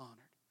you to be honored.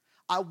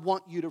 I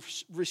want you to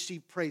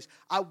receive praise.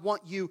 I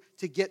want you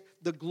to get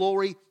the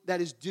glory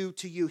that is due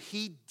to you.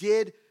 He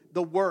did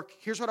the work.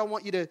 Here's what I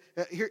want you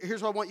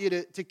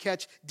to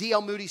catch.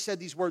 D.L. Moody said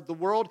these words: the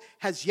world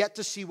has yet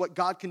to see what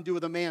God can do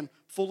with a man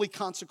fully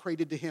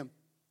consecrated to him.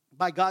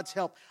 By God's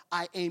help,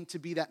 I aim to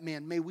be that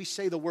man. May we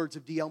say the words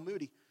of D.L.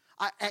 Moody.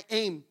 I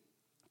aim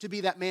to be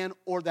that man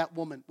or that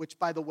woman, which,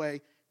 by the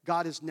way,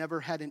 God has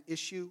never had an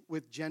issue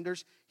with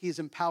genders. He has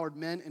empowered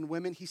men and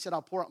women. He said,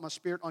 I'll pour out my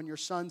spirit on your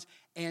sons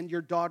and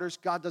your daughters.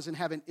 God doesn't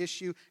have an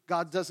issue.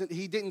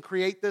 He didn't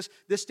create this.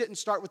 This didn't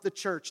start with the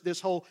church,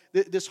 this whole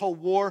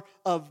war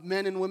of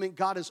men and women.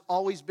 God has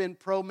always been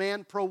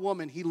pro-man,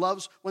 pro-woman. He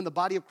loves when the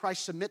body of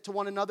Christ submit to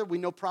one another. We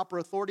know proper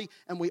authority,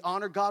 and we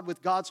honor God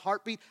with God's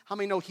heartbeat. How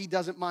many know he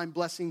doesn't mind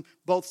blessing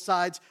both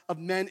sides of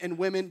men and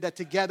women that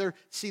together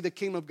see the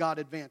kingdom of God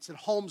advance, that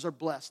homes are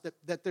blessed,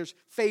 that there's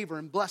favor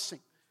and blessing.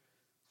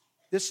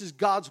 This is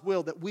God's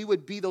will, that we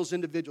would be those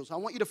individuals. I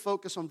want you to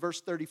focus on verse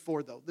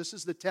 34, though. This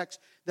is the text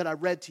that I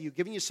read to you,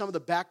 giving you some of the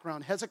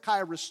background.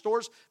 Hezekiah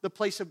restores the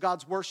place of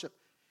God's worship.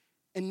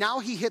 And now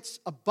he hits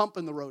a bump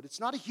in the road.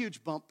 It's not a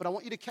huge bump, but I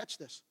want you to catch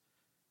this.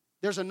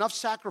 There's enough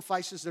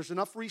sacrifices. There's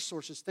enough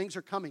resources. Things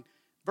are coming.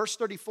 Verse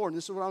 34, and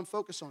this is what I'm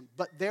focused on.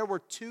 But there were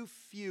too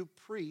few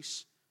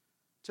priests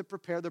to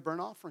prepare the burnt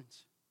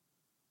offerings.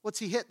 What's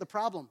he hit? The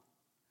problem.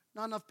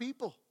 Not enough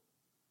people.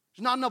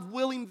 There's not enough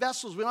willing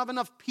vessels. We don't have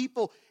enough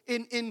people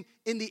in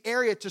the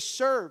area to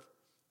serve.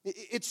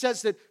 It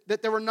says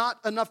that there were not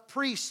enough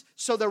priests,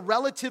 so the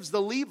relatives, the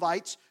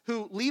Levites,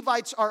 who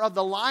Levites are of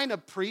the line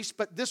of priests,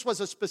 but this was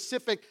a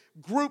specific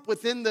group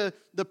within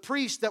the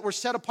priests that were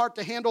set apart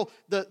to handle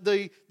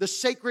the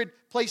sacred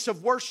place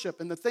of worship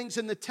and the things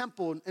in the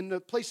temple and the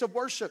place of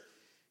worship.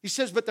 He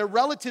says, but their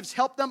relatives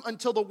helped them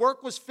until the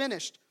work was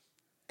finished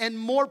and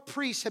more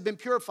priests had been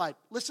purified.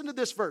 Listen to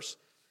this verse.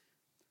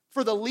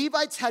 For the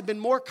Levites had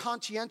been more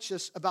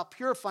conscientious about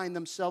purifying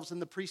themselves than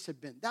the priests had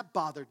been. That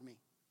bothered me.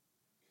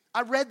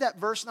 I read that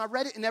verse, and I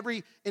read it in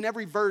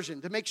every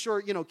version to make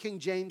sure, King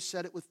James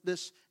said it with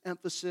this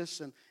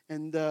emphasis,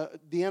 and the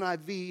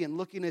NIV, and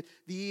looking at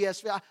the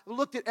ESV. I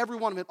looked at every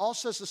one of it. It all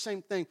says the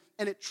same thing,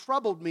 and it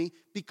troubled me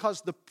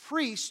because the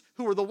priests,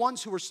 who were the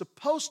ones who were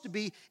supposed to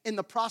be in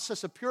the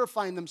process of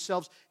purifying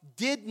themselves,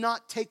 did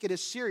not take it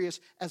as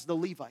serious as the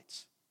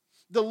Levites.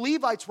 The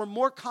Levites were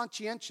more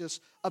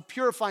conscientious of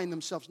purifying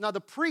themselves. Now, the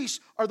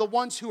priests are the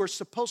ones who are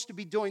supposed to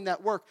be doing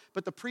that work,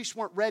 but the priests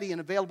weren't ready and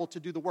available to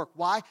do the work.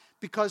 Why?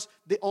 Because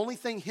the only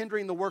thing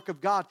hindering the work of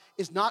God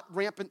is not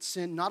rampant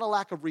sin, not a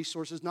lack of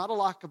resources, not a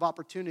lack of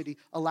opportunity,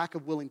 a lack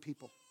of willing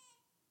people.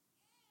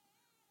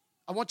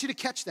 I want you to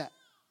catch that,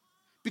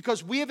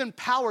 because we have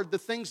empowered the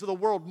things of the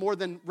world more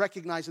than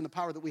recognizing the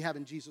power that we have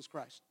in Jesus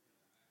Christ.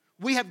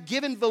 We have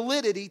given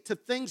validity to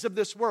things of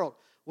this world.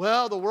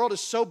 Well, the world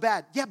is so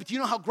bad. Yeah, but do you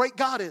know how great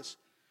God is?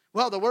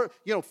 Well, the word,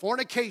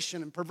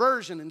 fornication and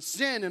perversion and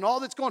sin and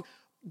all that's going on.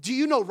 Do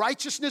you know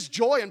righteousness,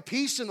 joy, and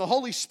peace in the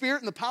Holy Spirit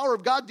and the power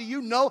of God? Do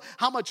you know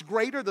how much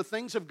greater the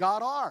things of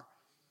God are?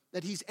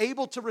 That he's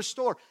able to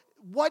restore.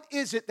 What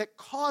is it that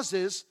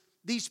causes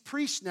these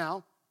priests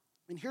now?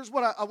 And here's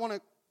what I want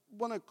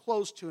to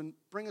close to and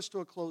bring us to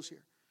a close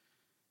here.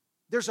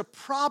 There's a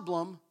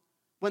problem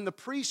when the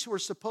priests who are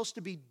supposed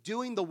to be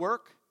doing the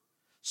work,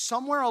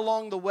 somewhere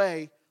along the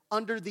way,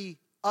 under the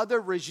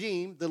other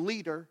regime, the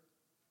leader,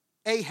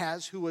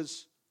 Ahaz, who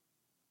was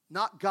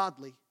not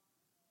godly,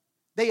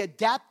 they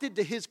adapted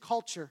to his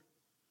culture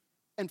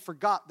and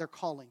forgot their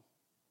calling.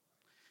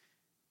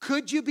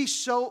 Could you be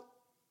so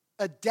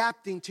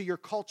adapting to your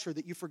culture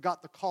that you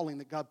forgot the calling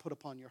that God put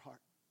upon your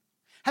heart?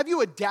 Have you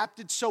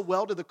adapted so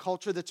well to the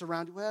culture that's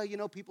around you?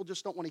 Well, people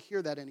just don't want to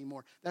hear that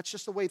anymore. That's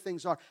just the way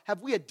things are.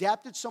 Have we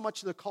adapted so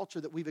much to the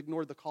culture that we've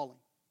ignored the calling?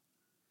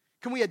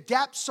 Can we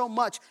adapt so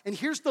much? And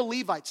here's the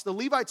Levites. The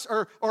Levites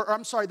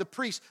the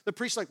priests. The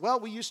priests like, well,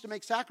 we used to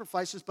make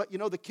sacrifices, but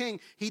the king,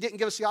 he didn't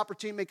give us the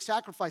opportunity to make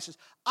sacrifices.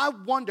 I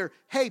wonder,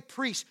 hey,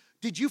 priests,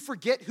 did you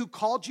forget who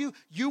called you?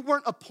 You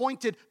weren't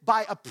appointed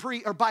by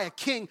a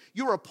king.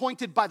 You were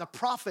appointed by the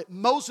prophet.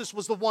 Moses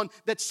was the one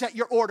that set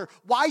your order.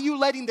 Why are you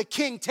letting the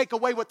king take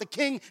away what the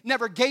king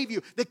never gave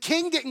you? The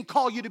king didn't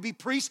call you to be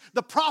priest.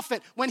 The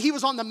prophet, when he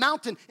was on the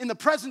mountain in the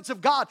presence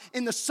of God,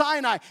 in the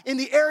Sinai, in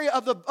the area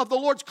of the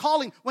Lord's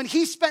calling, when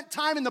he spent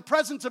time in the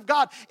presence of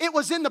God, it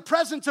was in the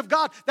presence of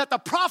God that the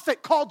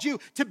prophet called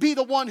you to be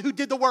the one who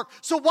did the work.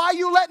 So why are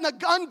you letting an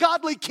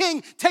ungodly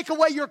king take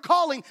away your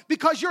calling?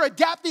 Because you're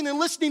adapting and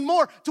listening more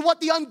to what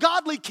the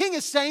ungodly king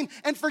is saying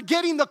and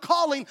forgetting the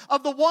calling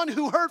of the one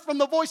who heard from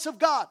the voice of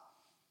God.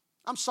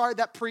 I'm sorry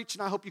that preached,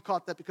 and I hope you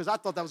caught that because I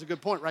thought that was a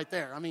good point right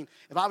there. I mean,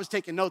 if I was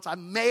taking notes, I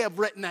may have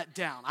written that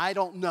down. I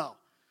don't know.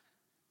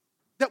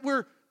 That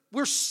we're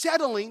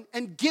settling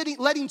and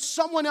letting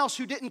someone else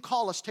who didn't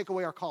call us take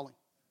away our calling.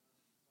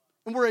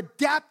 And we're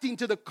adapting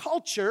to the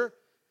culture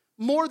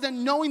more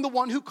than knowing the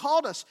one who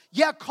called us.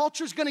 Yeah,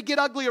 culture's going to get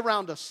ugly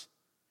around us.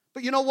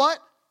 But you know what?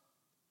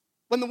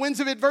 When the winds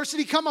of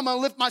adversity come, I'm going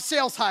to lift my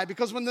sails high,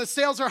 because when the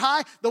sails are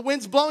high, the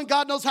wind's blowing,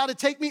 God knows how to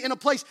take me in a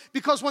place.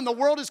 Because when the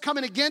world is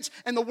coming against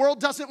and the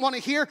world doesn't want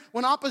to hear,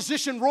 when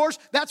opposition roars,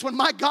 that's when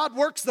my God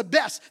works the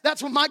best.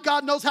 That's when my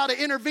God knows how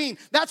to intervene.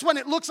 That's when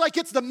it looks like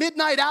it's the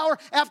midnight hour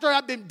after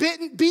I've been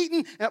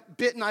beaten,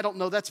 I don't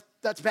know, that's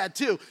bad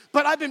too.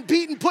 But I've been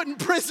beaten, put in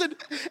prison,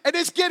 and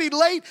it's getting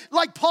late.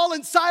 Like Paul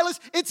and Silas,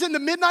 it's in the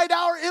midnight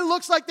hour. It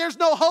looks like there's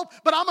no hope,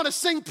 but I'm going to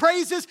sing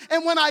praises.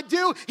 And when I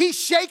do, he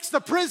shakes the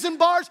prison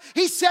bars.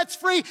 He sets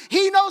free.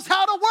 He knows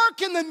how to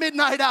work in the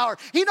midnight hour.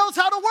 He knows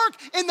how to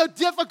work in the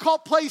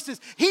difficult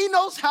places. He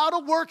knows how to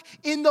work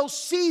in those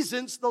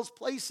seasons, those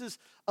places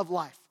of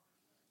life.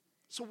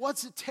 So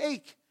what's it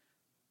take?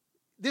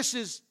 This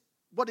is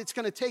what it's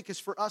going to take, is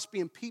for us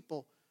being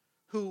people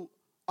who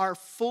are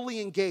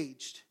fully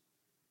engaged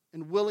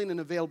and willing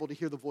and available to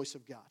hear the voice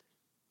of God.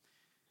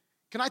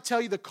 Can I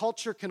tell you, the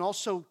culture can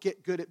also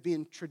get good at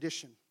being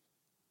tradition.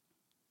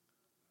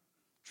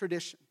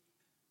 Tradition.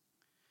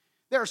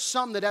 There are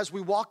some that as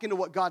we walk into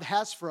what God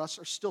has for us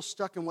are still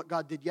stuck in what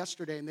God did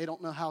yesterday, and they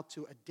don't know how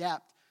to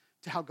adapt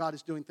to how God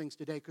is doing things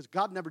today, because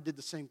God never did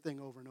the same thing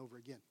over and over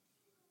again.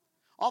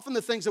 Often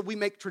the things that we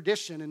make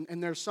tradition,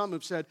 and there's some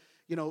who've said,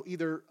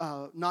 either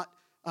not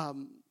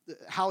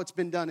how it's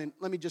been done, and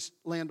let me just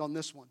land on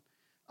this one.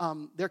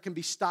 There can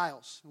be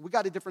styles. We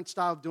got a different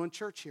style of doing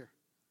church here.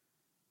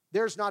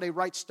 There's not a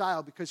right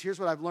style, because here's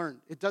what I've learned.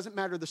 It doesn't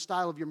matter the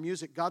style of your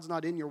music. God's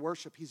not in your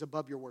worship. He's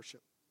above your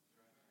worship.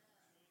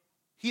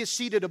 He is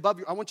seated above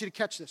you. I want you to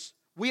catch this.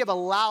 We have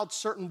allowed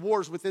certain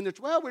wars within the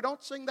church. Well, we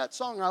don't sing that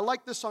song. I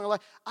like this song.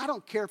 I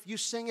don't care if you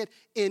sing it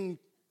in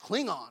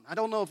Klingon. I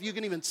don't know if you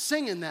can even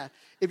sing in that.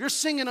 If you're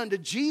singing unto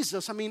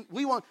Jesus,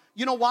 we want,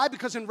 you know why?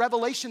 Because in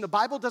Revelation, the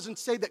Bible doesn't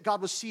say that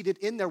God was seated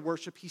in their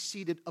worship. He's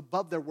seated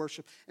above their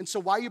worship. And so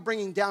why are you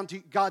bringing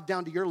God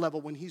down to your level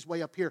when he's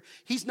way up here?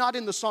 He's not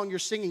in the song you're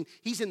singing.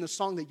 He's in the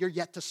song that you're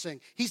yet to sing.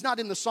 He's not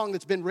in the song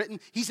that's been written.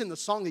 He's in the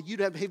song that you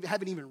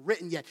haven't even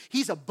written yet.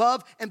 He's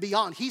above and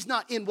beyond. He's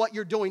not in what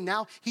you're doing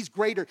now. He's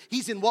greater.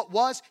 He's in what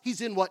was.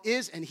 He's in what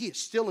is. And he is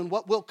still in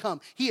what will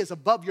come. He is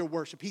above your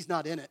worship. He's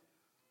not in it.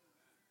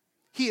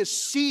 He is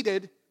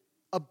seated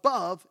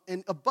above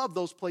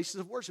those places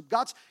of worship.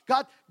 God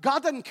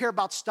doesn't care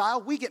about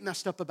style. We get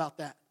messed up about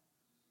that.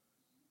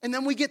 And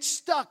then we get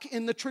stuck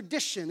in the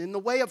tradition, in the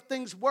way of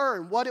things were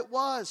and what it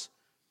was.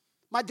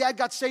 My dad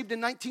got saved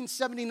in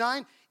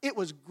 1979. It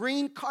was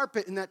green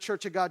carpet in that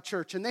Church of God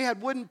church. And they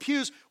had wooden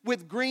pews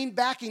with green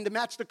backing to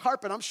match the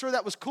carpet. I'm sure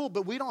that was cool,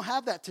 but we don't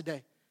have that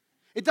today.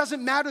 It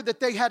doesn't matter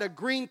that they had a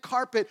green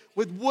carpet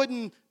with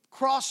wooden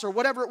cross or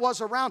whatever it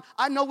was around.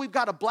 I know we've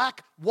got a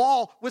black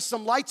wall with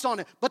some lights on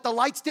it, but the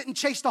lights didn't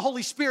chase the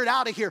Holy Spirit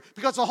out of here,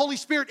 because the Holy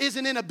Spirit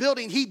isn't in a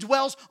building. He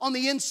dwells on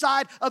the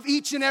inside of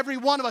each and every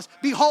one of us.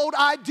 Behold,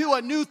 I do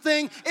a new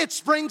thing. It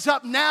springs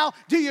up now.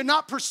 Do you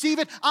not perceive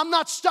it? I'm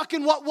not stuck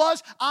in what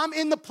was. I'm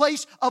in the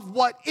place of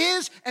what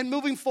is and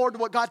moving forward to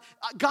what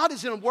God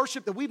is in a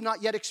worship that we've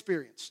not yet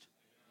experienced.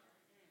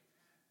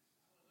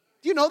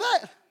 Do you know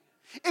that?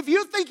 If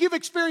you think you've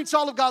experienced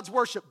all of God's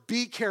worship,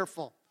 be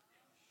careful.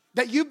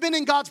 That you've been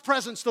in God's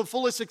presence to the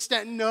fullest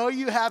extent. No,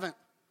 you haven't.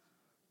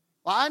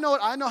 Well, I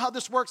know how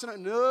this works.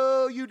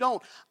 No, you don't.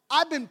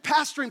 I've been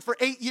pastoring for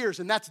 8 years,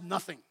 and that's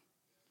nothing.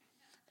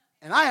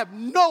 And I have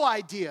no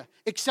idea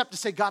except to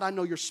say, God, I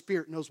know your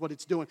Spirit knows what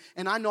it's doing.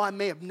 And I know I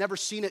may have never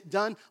seen it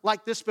done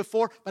like this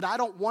before, but I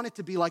don't want it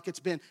to be like it's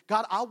been.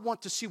 God, I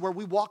want to see where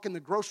we walk in the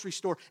grocery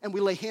store and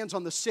we lay hands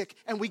on the sick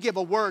and we give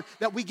a word,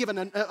 that we give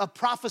a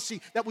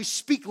prophecy, that we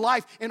speak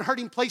life in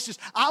hurting places.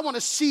 I want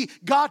to see,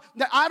 God,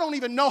 that I don't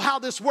even know how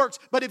this works,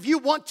 but if you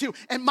want to,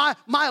 and my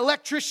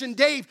electrician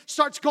Dave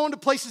starts going to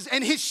places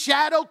and his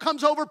shadow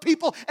comes over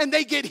people and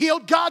they get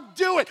healed, God,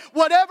 do it.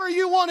 Whatever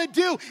you want to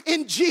do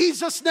in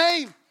Jesus'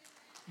 name.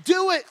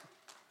 Do it.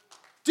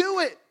 Do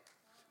it.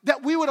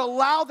 That we would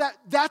allow that.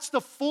 That's the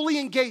fully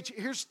engaged.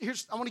 Here's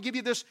I want to give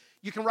you this.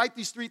 You can write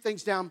these 3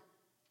 things down.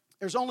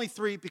 There's only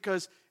 3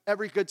 because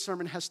every good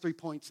sermon has 3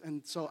 points,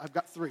 and so I've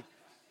got 3.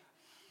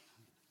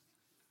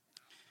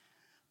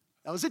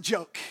 That was a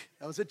joke.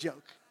 That was a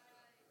joke.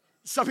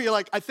 Some of you are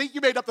like, I think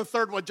you made up the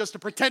 3rd one just to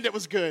pretend it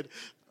was good.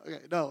 Okay,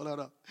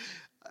 no.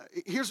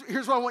 Here's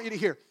what I want you to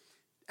hear.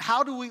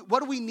 What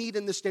do we need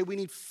in this day? We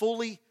need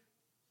fully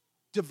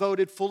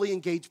devoted, fully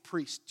engaged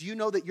priests. Do you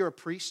know that you're a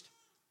priest?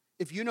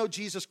 If you know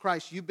Jesus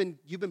Christ, you've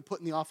been put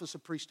in the office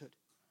of priesthood.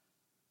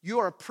 You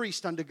are a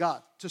priest unto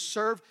God to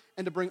serve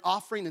and to bring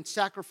offering and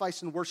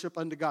sacrifice and worship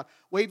unto God.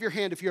 Wave your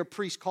hand if you're a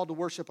priest called to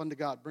worship unto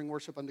God. Bring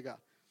worship unto God.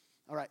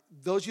 All right,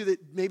 those of you that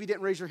maybe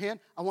didn't raise your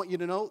hand, I want you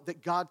to know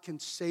that God can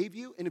save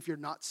you. And if you're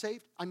not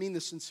saved, I mean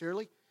this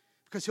sincerely,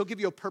 because he'll give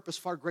you a purpose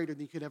far greater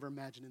than you could ever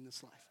imagine in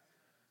this life.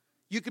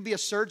 You could be a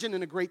surgeon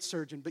and a great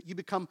surgeon, but you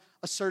become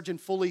a surgeon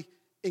fully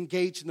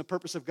engaged in the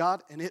purpose of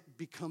God, and it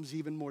becomes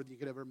even more than you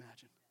could ever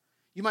imagine.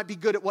 You might be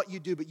good at what you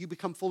do, but you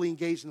become fully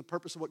engaged in the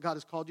purpose of what God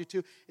has called you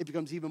to, it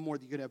becomes even more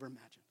than you could ever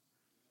imagine.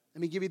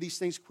 Let me give you these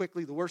things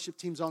quickly. The worship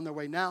team's on their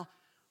way now.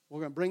 We're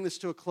going to bring this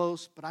to a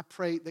close, but I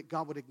pray that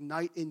God would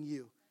ignite in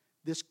you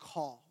this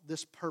call,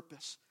 this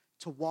purpose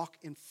to walk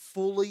in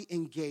fully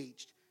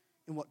engaged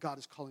in what God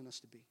is calling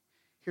us to be.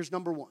 Here's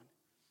number 1.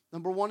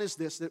 Number 1 is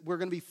this, that we're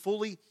going to be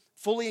fully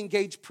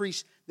engaged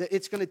priests, that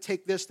it's going to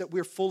take this, that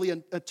we're fully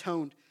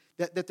atoned,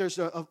 that there's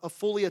a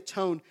fully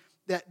atoned,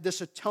 that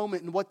this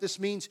atonement, and what this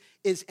means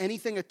is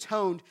anything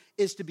atoned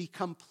is to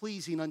become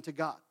pleasing unto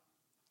God.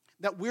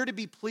 That we're to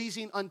be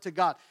pleasing unto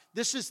God.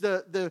 This is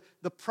the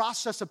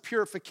process of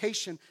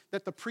purification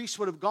that the priests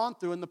would have gone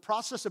through. And the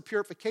process of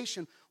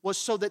purification was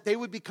so that they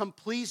would become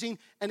pleasing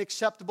and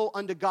acceptable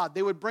unto God.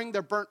 They would bring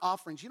their burnt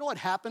offerings. You know what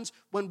happens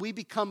when we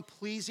become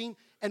pleasing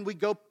and we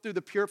go through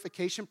the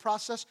purification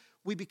process?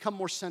 We become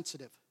more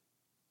sensitive.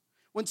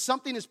 When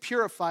something is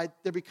purified,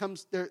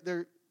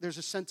 there's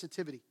a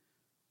sensitivity.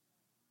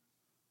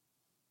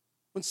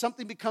 When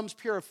something becomes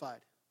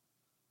purified,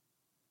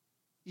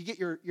 you get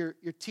your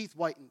teeth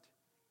whitened.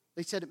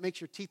 They said it makes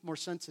your teeth more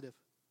sensitive.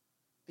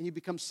 And you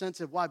become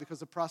sensitive. Why? Because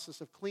the process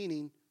of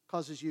cleaning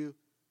causes you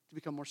to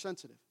become more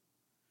sensitive.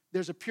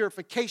 There's a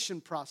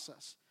purification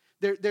process.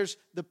 There's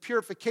the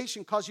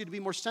purification causes you to be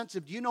more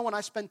sensitive. Do you know when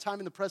I spend time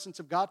in the presence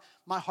of God,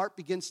 my heart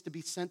begins to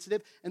be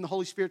sensitive, and the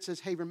Holy Spirit says,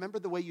 hey, remember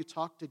the way you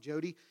talked to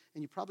Jody?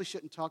 And you probably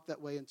shouldn't talk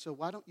that way, and so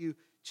why don't you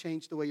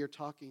change the way you're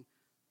talking?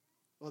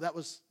 Well, that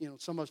was,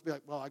 some of us be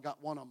like, well, I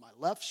got one on my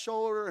left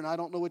shoulder, and I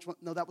don't know which one.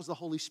 No, that was the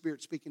Holy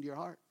Spirit speaking to your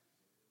heart.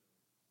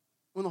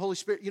 When the Holy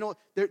Spirit,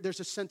 there's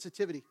a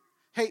sensitivity.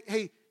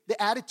 Hey, the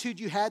attitude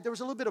you had, there was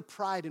a little bit of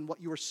pride in what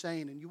you were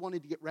saying, and you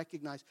wanted to get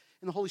recognized.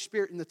 And the Holy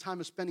Spirit, in the time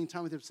of spending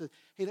time with him, said,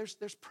 hey,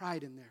 there's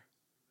pride in there.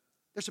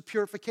 There's a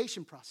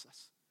purification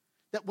process.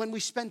 That when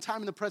we spend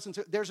time in the presence,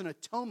 there's an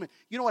atonement.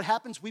 You know what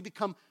happens? We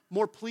become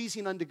more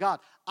pleasing unto God.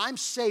 I'm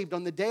saved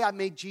on the day I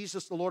made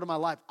Jesus the Lord of my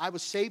life. I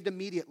was saved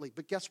immediately.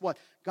 But guess what?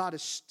 God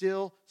is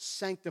still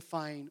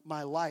sanctifying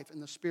my life in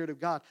the Spirit of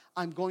God.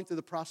 I'm going through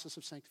the process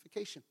of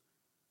sanctification.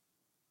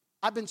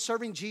 I've been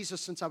serving Jesus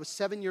since I was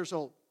 7 years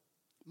old.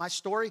 My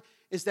story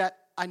is that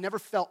I never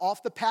fell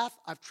off the path.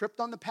 I've tripped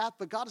on the path,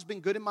 but God has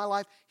been good in my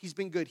life. He's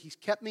been good. He's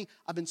kept me.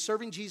 I've been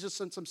serving Jesus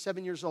since I'm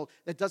 7 years old.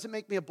 That doesn't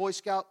make me a Boy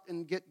Scout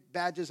and get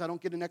badges. I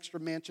don't get an extra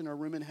mansion or a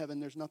room in heaven.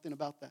 There's nothing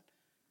about that.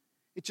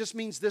 It just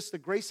means this: the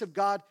grace of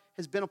God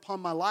has been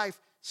upon my life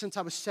since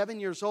I was 7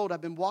 years old.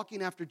 I've been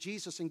walking after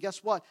Jesus, and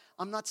guess what?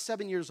 I'm not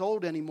 7 years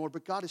old anymore,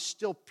 but God is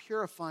still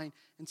purifying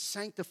and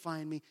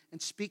sanctifying me and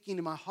speaking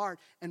to my heart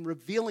and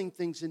revealing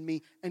things in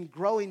me and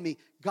growing me.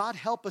 God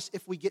help us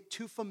if we get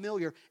too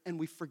familiar and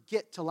we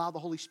forget to allow the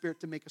Holy Spirit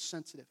to make us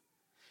sensitive.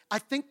 I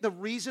think the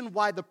reason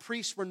why the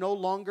priests were no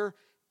longer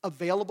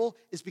available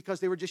is because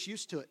they were just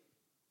used to it.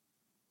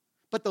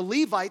 But the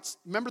Levites,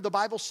 remember the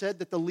Bible said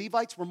that the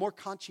Levites were more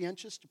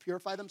conscientious to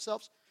purify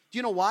themselves? Do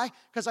you know why?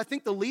 Because I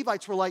think the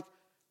Levites were like,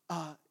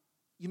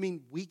 you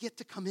mean we get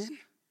to come in?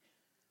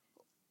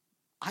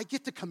 I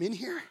get to come in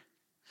here?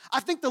 I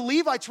think the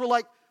Levites were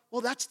like,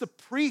 well, that's the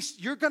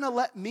priest. You're going to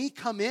let me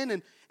come in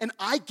and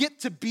I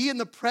get to be in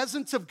the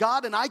presence of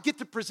God and I get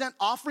to present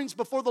offerings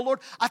before the Lord.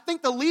 I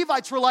think the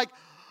Levites were like,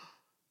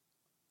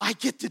 I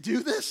get to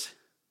do this?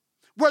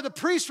 Where the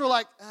priests were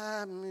like,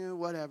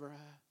 whatever.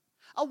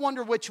 I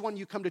wonder which one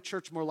you come to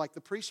church more like,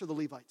 the priests or the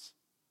Levites?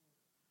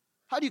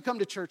 How do you come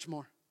to church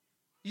more?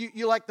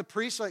 You like the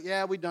priests, like,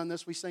 yeah, we've done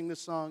this, we sing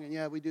this song, and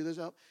yeah, we do this.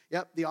 Oh,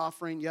 yep, the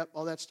offering, yep,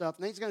 all that stuff.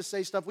 And then he's going to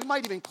say stuff. We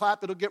might even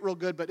clap, it'll get real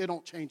good, but it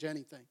don't change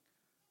anything.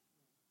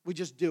 We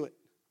just do it.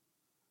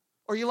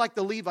 Or you like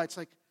the Levites,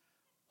 like,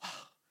 wow,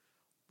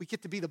 we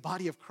get to be the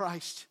body of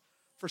Christ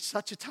for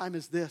such a time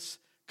as this,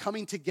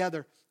 coming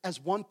together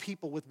as one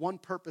people with one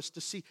purpose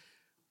to see.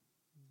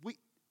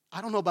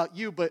 I don't know about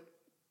you, but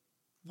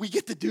we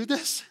get to do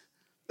this.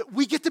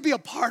 We get to be a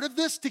part of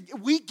this.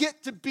 We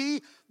get to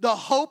be the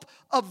hope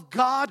of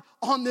God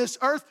on this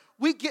earth.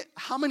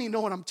 How many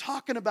know what I'm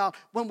talking about?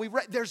 When we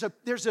read, there's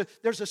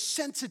a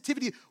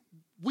sensitivity.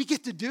 We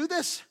get to do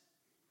this.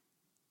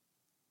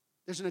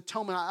 There's an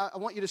atonement. I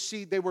want you to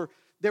see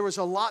there was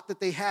a lot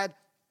that they had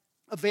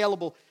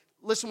available.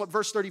 listen what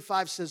verse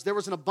 35 says. There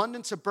was an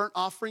abundance of burnt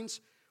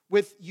offerings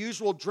with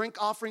usual drink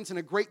offerings and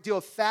a great deal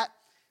of fat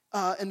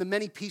and the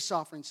many peace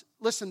offerings.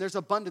 Listen, there's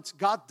abundance.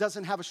 God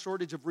doesn't have a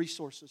shortage of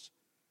resources.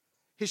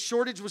 His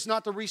shortage was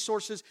not the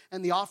resources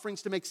and the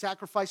offerings to make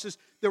sacrifices.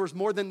 There was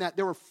more than that.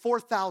 There were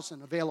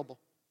 4,000 available.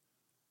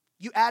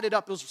 You add it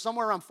up, it was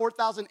somewhere around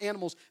 4,000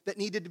 animals that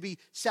needed to be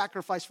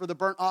sacrificed for the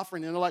burnt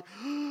offering. And they're like,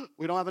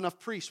 we don't have enough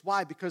priests.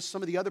 Why? Because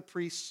some of the other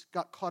priests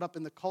got caught up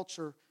in the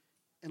culture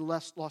and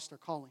lost their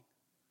calling.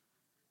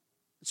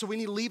 So we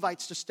need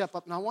Levites to step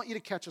up. And I want you to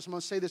catch us. I'm going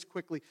to say this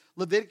quickly.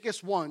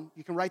 Leviticus 1,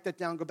 you can write that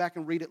down, go back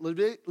and read it.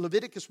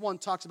 Leviticus 1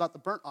 talks about the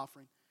burnt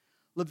offering.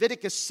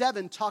 Leviticus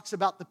 7 talks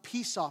about the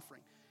peace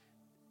offering.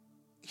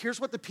 Here's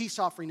what the peace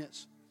offering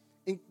is.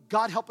 And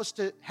God help us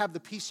to have the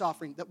peace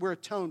offering, that we're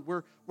atoned,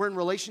 we're in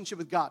relationship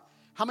with God.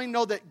 How many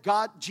know that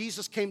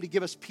Jesus came to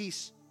give us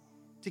peace,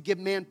 to give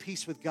man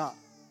peace with God,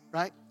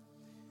 right?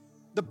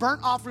 The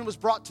burnt offering was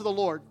brought to the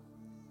Lord,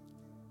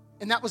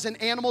 and that was an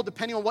animal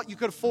depending on what you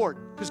could afford,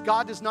 because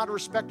God is not a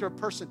respecter of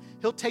person.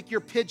 He'll take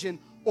your pigeon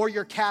or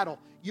your cattle.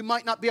 You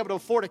might not be able to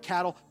afford a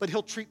cattle, but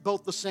he'll treat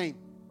both the same.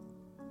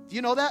 Do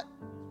you know that?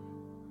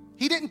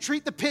 He didn't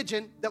treat the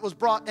pigeon that was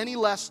brought any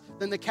less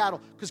than the cattle,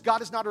 because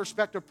God is not a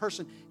respecter of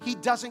person. He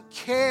doesn't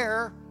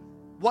care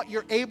what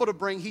you're able to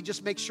bring. He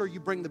just makes sure you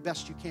bring the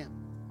best you can.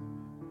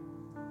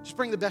 Just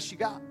bring the best you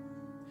got.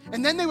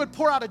 And then they would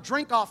pour out a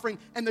drink offering,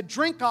 and the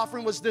drink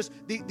offering was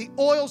the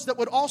oils that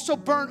would also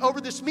burn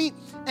over this meat,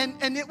 and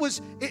it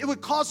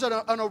would cause an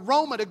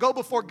aroma to go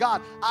before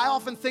God. I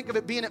often think of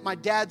it being at my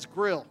dad's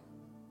grill.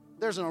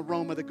 There's an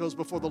aroma that goes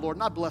before the Lord,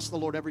 and I bless the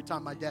Lord every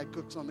time my dad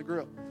cooks on the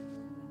grill.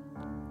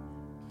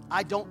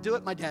 I don't do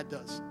it, my dad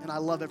does, and I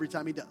love every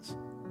time he does.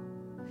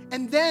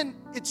 And then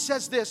it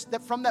says this,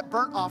 that from that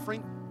burnt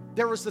offering,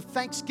 there was the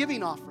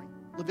thanksgiving offering.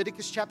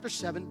 Leviticus chapter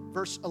 7,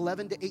 verse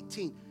 11 to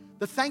 18.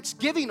 The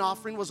thanksgiving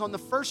offering was on the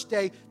first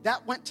day.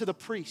 That went to the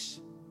priests.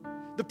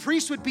 The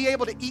priests would be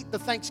able to eat the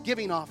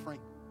thanksgiving offering.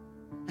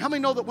 How many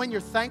know that when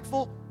you're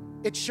thankful,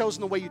 it shows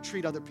in the way you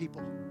treat other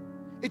people?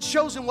 It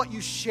shows in what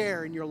you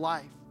share in your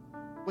life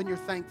when you're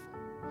thankful.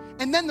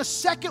 And then the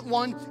second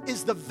one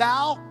is the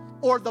vow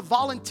or the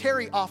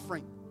voluntary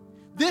offering.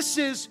 This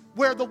is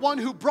where the one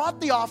who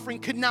brought the offering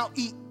could now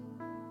eat.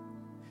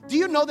 Do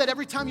you know that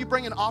every time you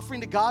bring an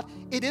offering to God,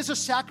 it is a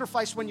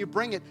sacrifice when you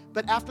bring it,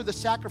 but after the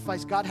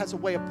sacrifice, God has a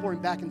way of pouring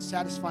back and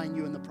satisfying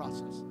you in the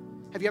process?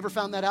 Have you ever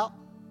found that out?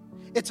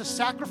 It's a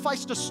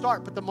sacrifice to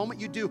start, but the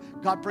moment you do,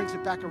 God brings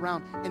it back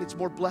around, and it's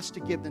more blessed to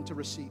give than to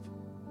receive.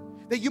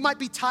 That you might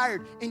be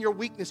tired in your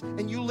weakness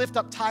and you lift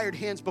up tired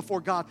hands before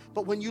God.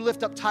 But when you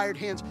lift up tired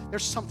hands,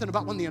 there's something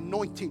about when the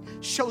anointing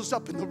shows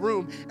up in the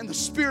room and the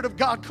Spirit of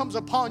God comes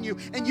upon you.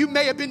 And you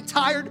may have been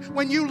tired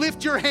when you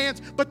lift your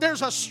hands, but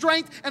there's a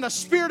strength and a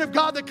Spirit of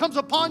God that comes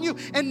upon you.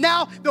 And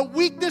now the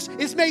weakness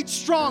is made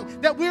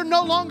strong. That we're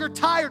no longer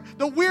tired.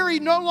 The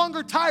weary no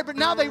longer tired, but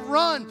now they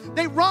run.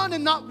 They run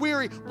and not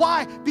weary.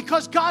 Why?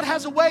 Because God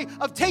has a way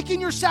of taking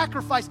your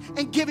sacrifice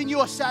and giving you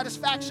a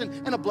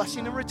satisfaction and a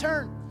blessing in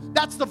return.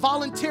 That's the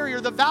voluntary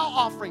or the vow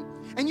offering.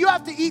 And you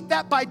have to eat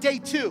that by day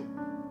 2.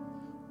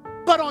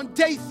 But on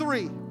day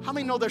 3, how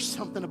many know there's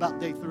something about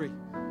day 3?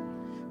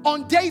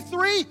 On day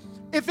 3,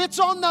 if it's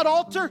on that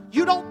altar,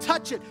 you don't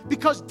touch it,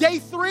 because day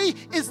 3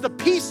 is the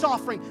peace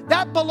offering.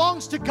 That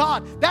belongs to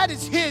God. That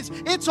is His.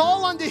 It's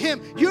all unto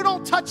Him. You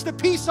don't touch the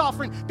peace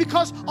offering,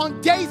 because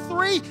on day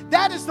 3,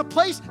 that is the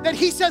place that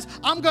He says,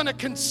 I'm going to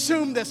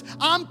consume this.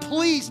 I'm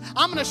pleased.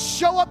 I'm going to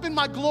show up in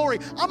my glory.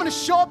 I'm going to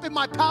show up in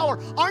my power.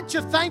 Aren't you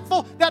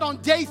thankful that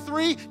on day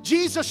 3,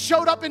 Jesus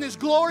showed up in His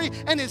glory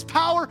and His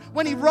power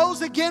when He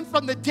rose again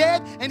from the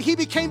dead and He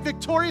became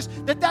victorious?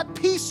 That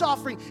peace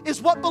offering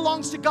is what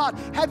belongs to God.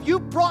 Have you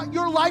brought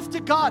your life to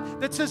God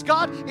that says,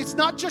 God, it's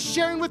not just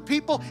sharing with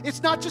people,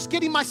 it's not just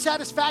getting my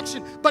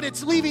satisfaction, but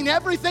it's leaving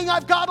everything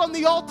I've got on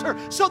the altar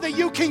so that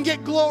you can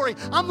get glory.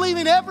 I'm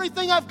leaving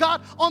everything I've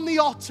got on the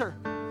altar.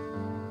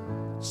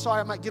 Sorry,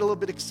 I might get a little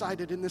bit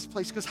excited in this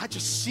place because I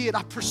just see it,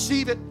 I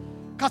perceive it.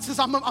 God says,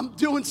 I'm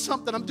doing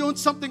something. I'm doing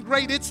something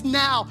great. It's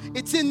now.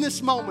 It's in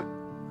this moment.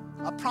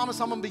 I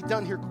promise I'm going to be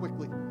done here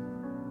quickly.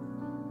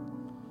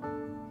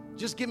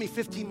 Just give me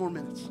 15 more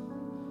minutes.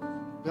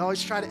 We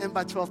always try to end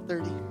by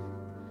 12:30.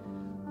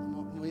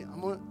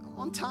 I'm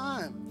on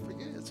time.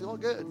 Forget it. It's all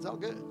good. It's all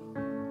good.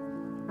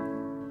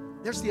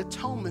 There's the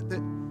atonement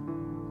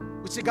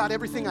that we say, God,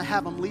 everything I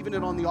have, I'm leaving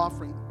it on the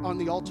offering, on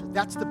the altar.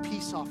 That's the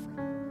peace offering.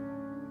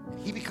 And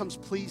He becomes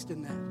pleased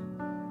in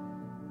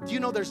that. Do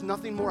you know there's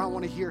nothing more I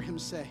want to hear Him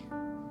say?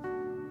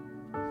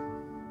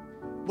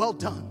 Well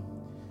done,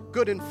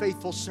 good and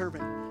faithful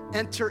servant.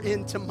 Enter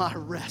into my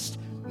rest.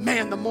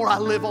 Man, the more I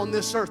live on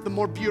this earth, the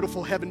more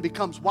beautiful heaven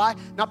becomes. Why?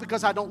 Not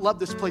because I don't love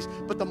this place,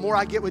 but the more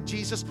I get with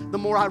Jesus, the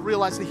more I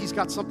realize that He's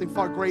got something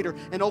far greater.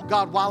 And oh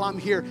God, while I'm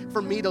here,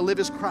 for me to live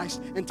is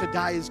Christ and to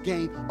die is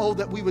gain. Oh,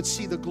 that we would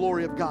see the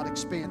glory of God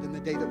expand in the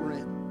day that we're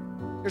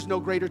in. There's no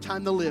greater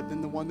time to live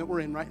than the one that we're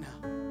in right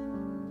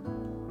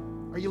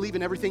now. Are you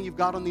leaving everything you've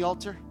got on the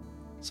altar?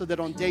 So that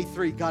on day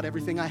 3, God,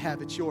 everything I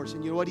have, it's yours.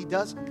 And you know what He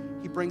does?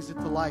 He brings it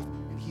to life.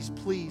 and He's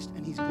pleased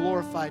and He's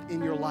glorified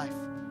in your life.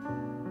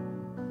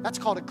 That's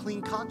called a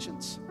clean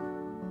conscience.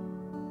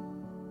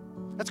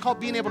 That's called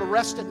being able to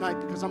rest at night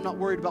because I'm not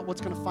worried about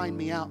what's going to find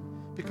me out,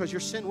 because your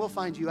sin will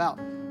find you out.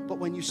 But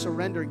when you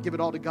surrender and give it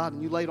all to God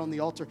and you lay it on the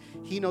altar,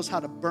 He knows how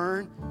to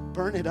burn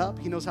it up.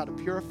 He knows how to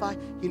purify.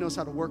 He knows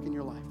how to work in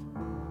your life.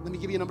 Let me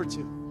give you number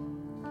two.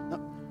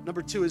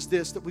 Number two is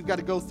this, that we've got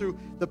to go through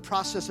the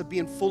process of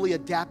being fully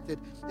adapted.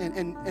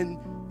 And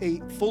a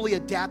fully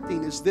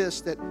adapting is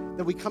this, that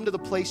we come to the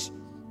place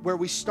where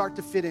we start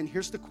to fit in.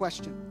 Here's the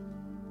question.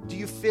 Do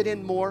you fit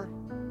in more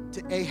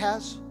to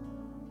Ahaz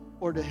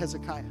or to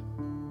Hezekiah?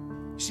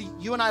 See,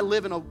 you and I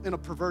live in a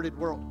perverted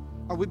world.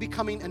 Are we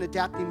becoming and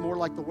adapting more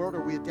like the world,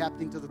 or are we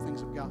adapting to the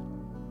things of God?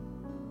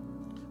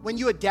 When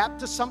you adapt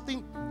to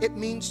something, it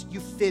means you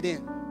fit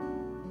in.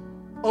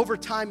 Over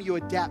time, you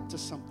adapt to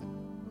something.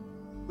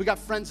 We got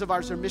friends of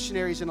ours who are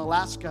missionaries in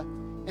Alaska,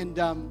 and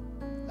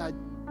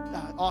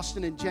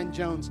Austin and Jen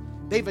Jones,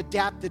 they've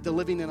adapted to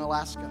living in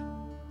Alaska.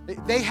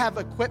 They have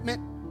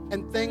equipment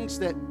and things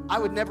that I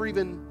would never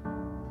even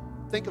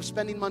think of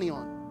spending money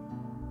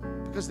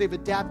on, because they've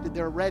adapted.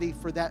 They're ready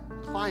for that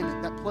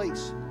climate, that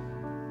place.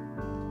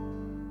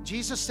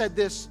 Jesus said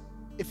this,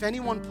 if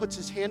anyone puts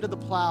his hand to the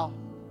plow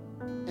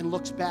and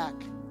looks back,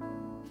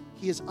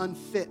 he is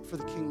unfit for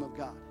the kingdom of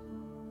God.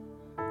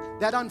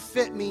 That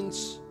unfit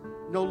means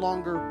no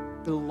longer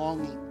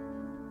belonging.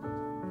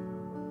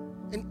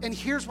 And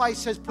here's why he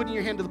says putting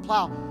your hand to the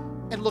plow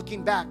and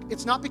looking back.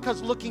 It's not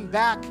because looking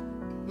back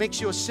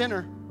makes you a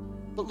sinner,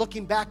 but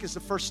looking back is the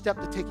first step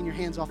to taking your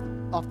hands off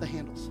the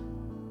handles.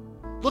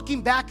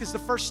 Looking back is the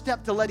first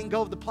step to letting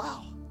go of the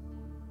plow.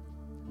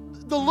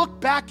 The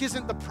look back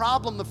isn't the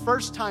problem the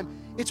first time.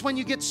 It's when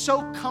you get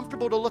so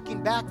comfortable to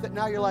looking back that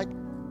now you're like,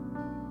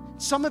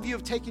 some of you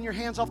have taken your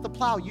hands off the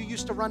plow. You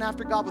used to run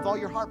after God with all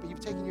your heart, but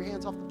you've taken your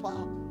hands off the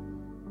plow.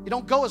 You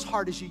don't go as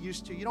hard as you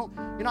used to. You're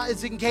not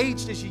as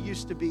engaged as you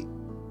used to be.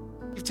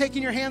 You've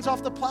taken your hands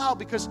off the plow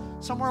because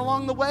somewhere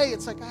along the way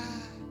it's like, it's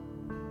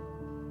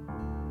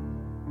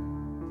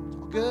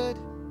all good.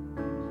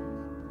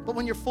 But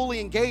when you're fully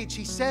engaged,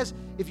 he says,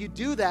 if you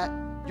do that,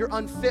 you're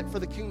unfit for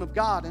the kingdom of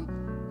God. And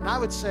I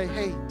would say,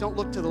 hey, don't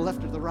look to the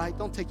left or the right.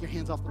 Don't take your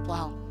hands off the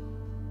plow.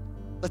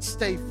 Let's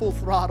stay full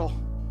throttle.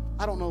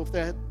 I don't know if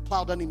the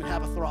plow doesn't even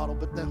have a throttle,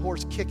 but the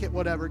horse kick it,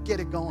 whatever, get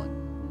it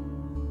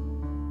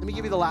going. Let me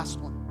give you the last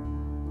one.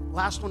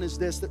 Last one is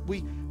this, that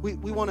we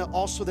want to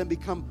also then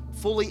become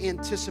fully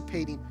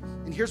anticipating.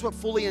 And here's what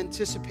fully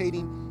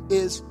anticipating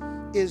is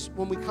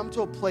when we come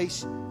to a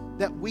place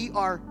that we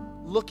are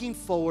looking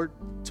forward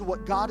to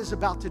what God is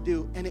about to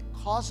do, and it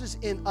causes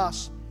in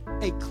us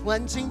a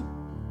cleansing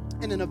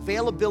and an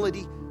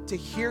availability to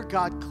hear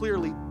God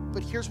clearly.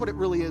 But here's what it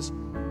really is.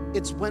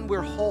 It's when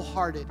we're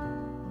wholehearted.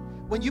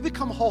 When you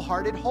become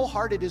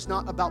wholehearted is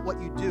not about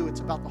what you do, it's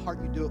about the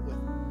heart you do it with.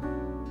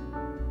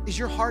 Is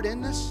your heart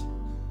in this?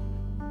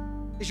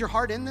 Is your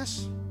heart in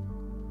this?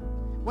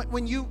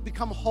 When you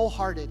become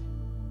wholehearted,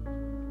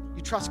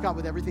 you trust God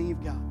with everything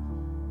you've got.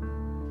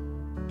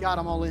 God,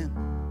 I'm all in.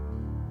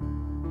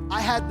 I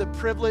had the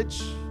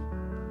privilege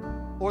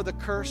or the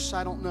curse,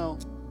 I don't know,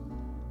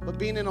 but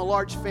being in a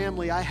large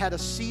family, I had a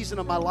season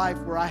of my life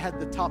where I had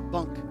the top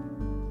bunk.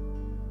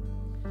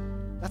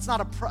 That's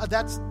not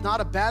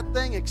a bad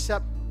thing,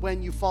 except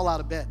when you fall out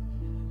of bed.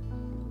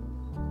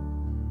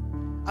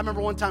 I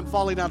remember one time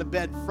falling out of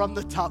bed from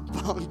the top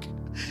bunk.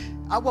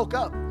 I woke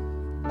up.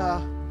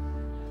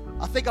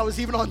 I think I was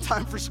even on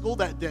time for school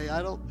that day.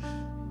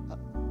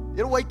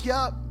 It'll wake you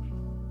up.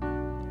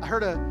 I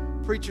heard a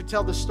preacher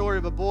tell the story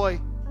of a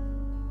boy.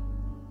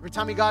 Every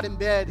time he got in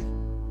bed,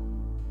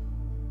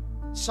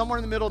 somewhere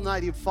in the middle of the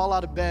night, he'd fall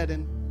out of bed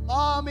and,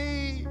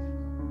 Mommy!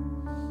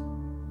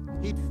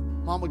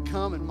 Mom would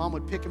come and Mom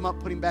would pick him up,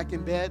 put him back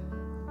in bed.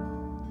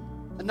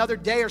 Another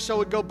day or so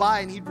would go by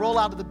and he'd roll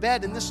out of the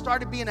bed, and this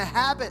started being a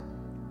habit.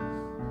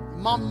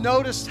 Mom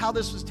noticed how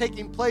this was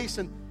taking place,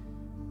 and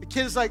the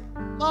kid is like,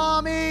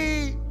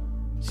 Mommy!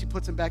 She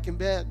puts him back in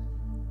bed.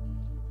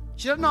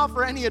 She doesn't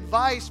offer any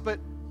advice, but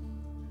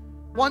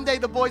one day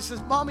the boy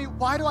says, Mommy,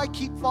 why do I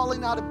keep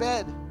falling out of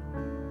bed?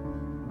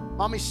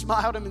 Mommy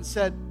smiled at him and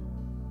said,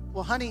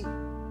 well, honey,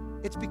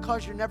 it's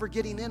because you're never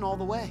getting in all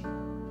the way.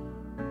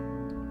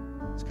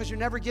 It's because you're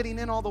never getting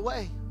in all the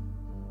way.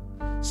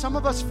 Some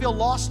of us feel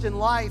lost in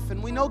life,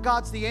 and we know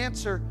God's the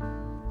answer.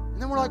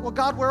 And then we're like, well,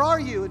 God, where are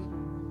you?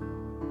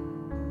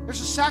 And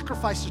there's a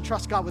sacrifice to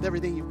trust God with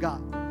everything you've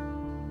got.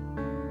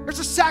 There's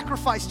a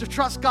sacrifice to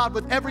trust God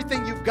with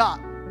everything you've got.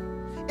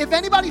 If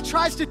anybody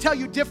tries to tell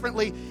you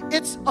differently,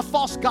 it's a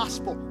false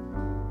gospel.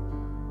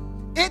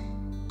 It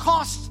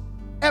costs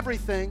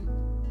everything,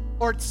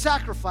 or it's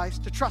sacrifice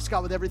to trust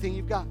God with everything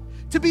you've got.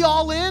 To be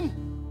all in,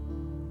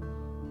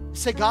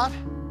 say, God,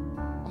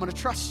 I'm going to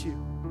trust you.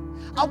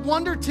 I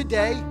wonder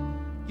today,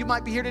 you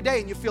might be here today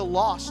and you feel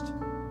lost.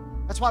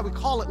 That's why we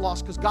call it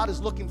lost, because God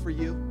is looking for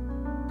you.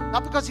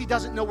 Not because he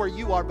doesn't know where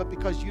you are, but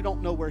because you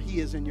don't know where he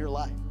is in your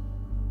life.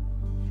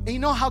 And you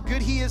know how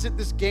good he is at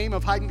this game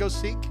of hide and go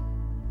seek?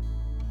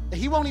 That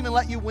he won't even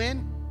let you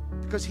win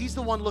because he's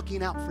the one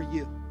looking out for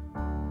you.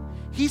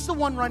 He's the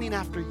one running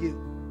after you,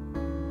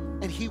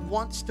 and he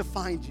wants to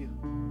find you.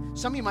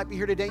 Some of you might be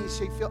here today and you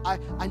say,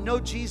 I know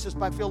Jesus,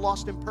 but I feel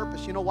lost in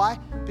purpose. You know why?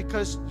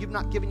 Because you've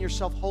not given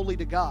yourself wholly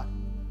to God.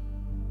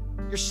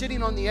 You're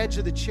sitting on the edge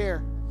of the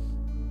chair,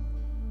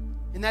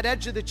 and that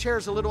edge of the chair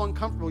is a little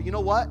uncomfortable. You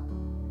know what?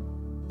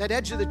 That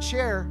edge of the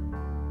chair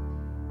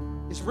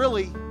is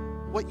really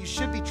what you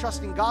should be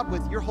trusting God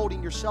with. You're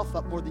holding yourself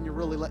up more than you're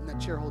really letting that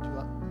chair hold you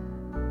up.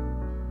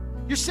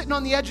 You're sitting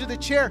on the edge of the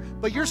chair,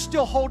 but you're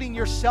still holding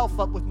yourself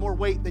up with more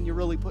weight than you're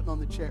really putting on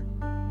the chair.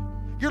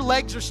 Your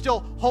legs are still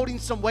holding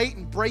some weight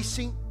and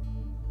bracing.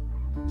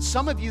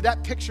 Some of you,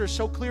 that picture is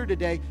so clear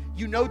today.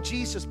 You know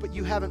Jesus, but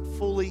you haven't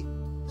fully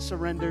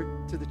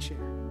surrendered to the chair.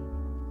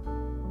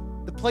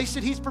 The place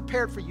that he's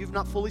prepared for you, you've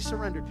not fully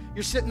surrendered.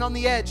 You're sitting on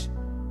the edge.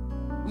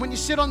 And when you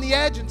sit on the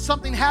edge and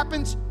something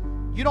happens,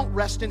 you don't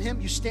rest in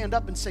him. You stand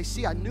up and say,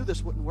 see, I knew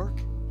this wouldn't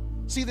work.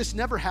 See, this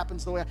never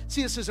happens the way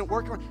see, this isn't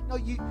working. No,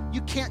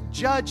 you can't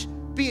judge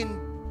being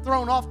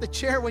thrown off the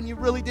chair when you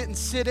really didn't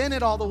sit in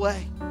it all the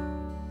way.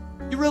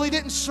 You really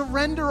didn't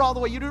surrender all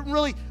the way. You didn't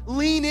really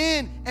lean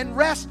in and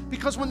rest,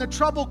 because when the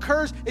trouble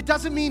occurs, it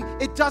doesn't mean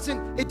it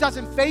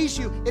doesn't faze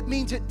you. It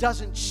means it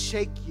doesn't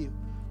shake you,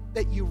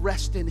 that you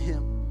rest in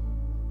him.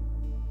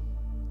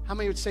 How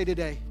many would say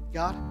today,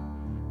 God,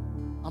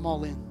 I'm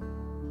all in.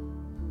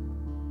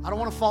 I don't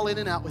want to fall in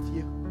and out with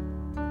you.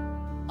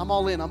 I'm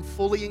all in. I'm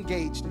fully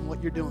engaged in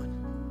what you're doing.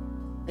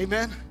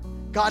 Amen?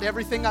 God,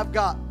 everything I've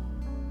got.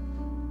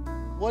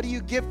 What do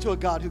you give to a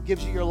God who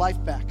gives you your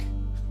life back?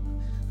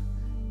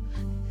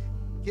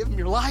 Give him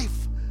your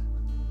life.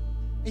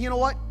 And you know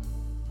what?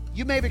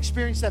 You may have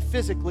experienced that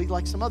physically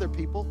like some other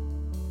people,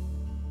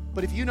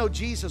 but if you know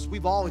Jesus,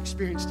 we've all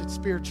experienced it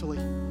spiritually.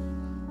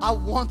 I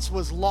once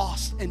was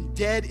lost and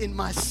dead in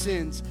my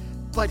sins,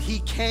 but he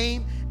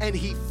came and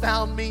he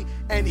found me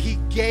and he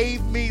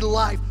gave me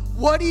life.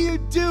 What do you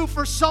do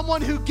for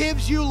someone who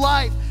gives you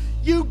life?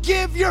 You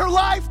give your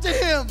life to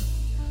him.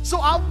 So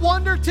I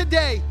wonder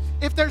today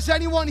if there's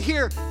anyone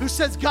here who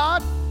says,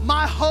 God,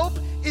 my hope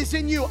is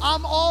in you.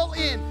 I'm all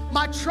in.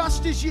 My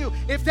trust is you.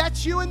 If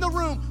that's you in the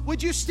room,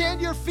 would you stand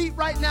to your feet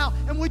right now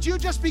and would you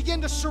just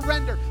begin to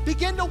surrender?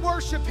 Begin to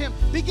worship him.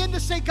 Begin to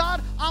say,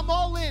 God, I'm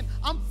all in.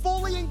 I'm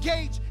fully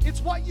engaged. It's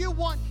what you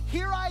want.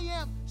 Here I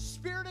am.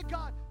 Spirit of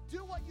God, do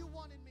what you want.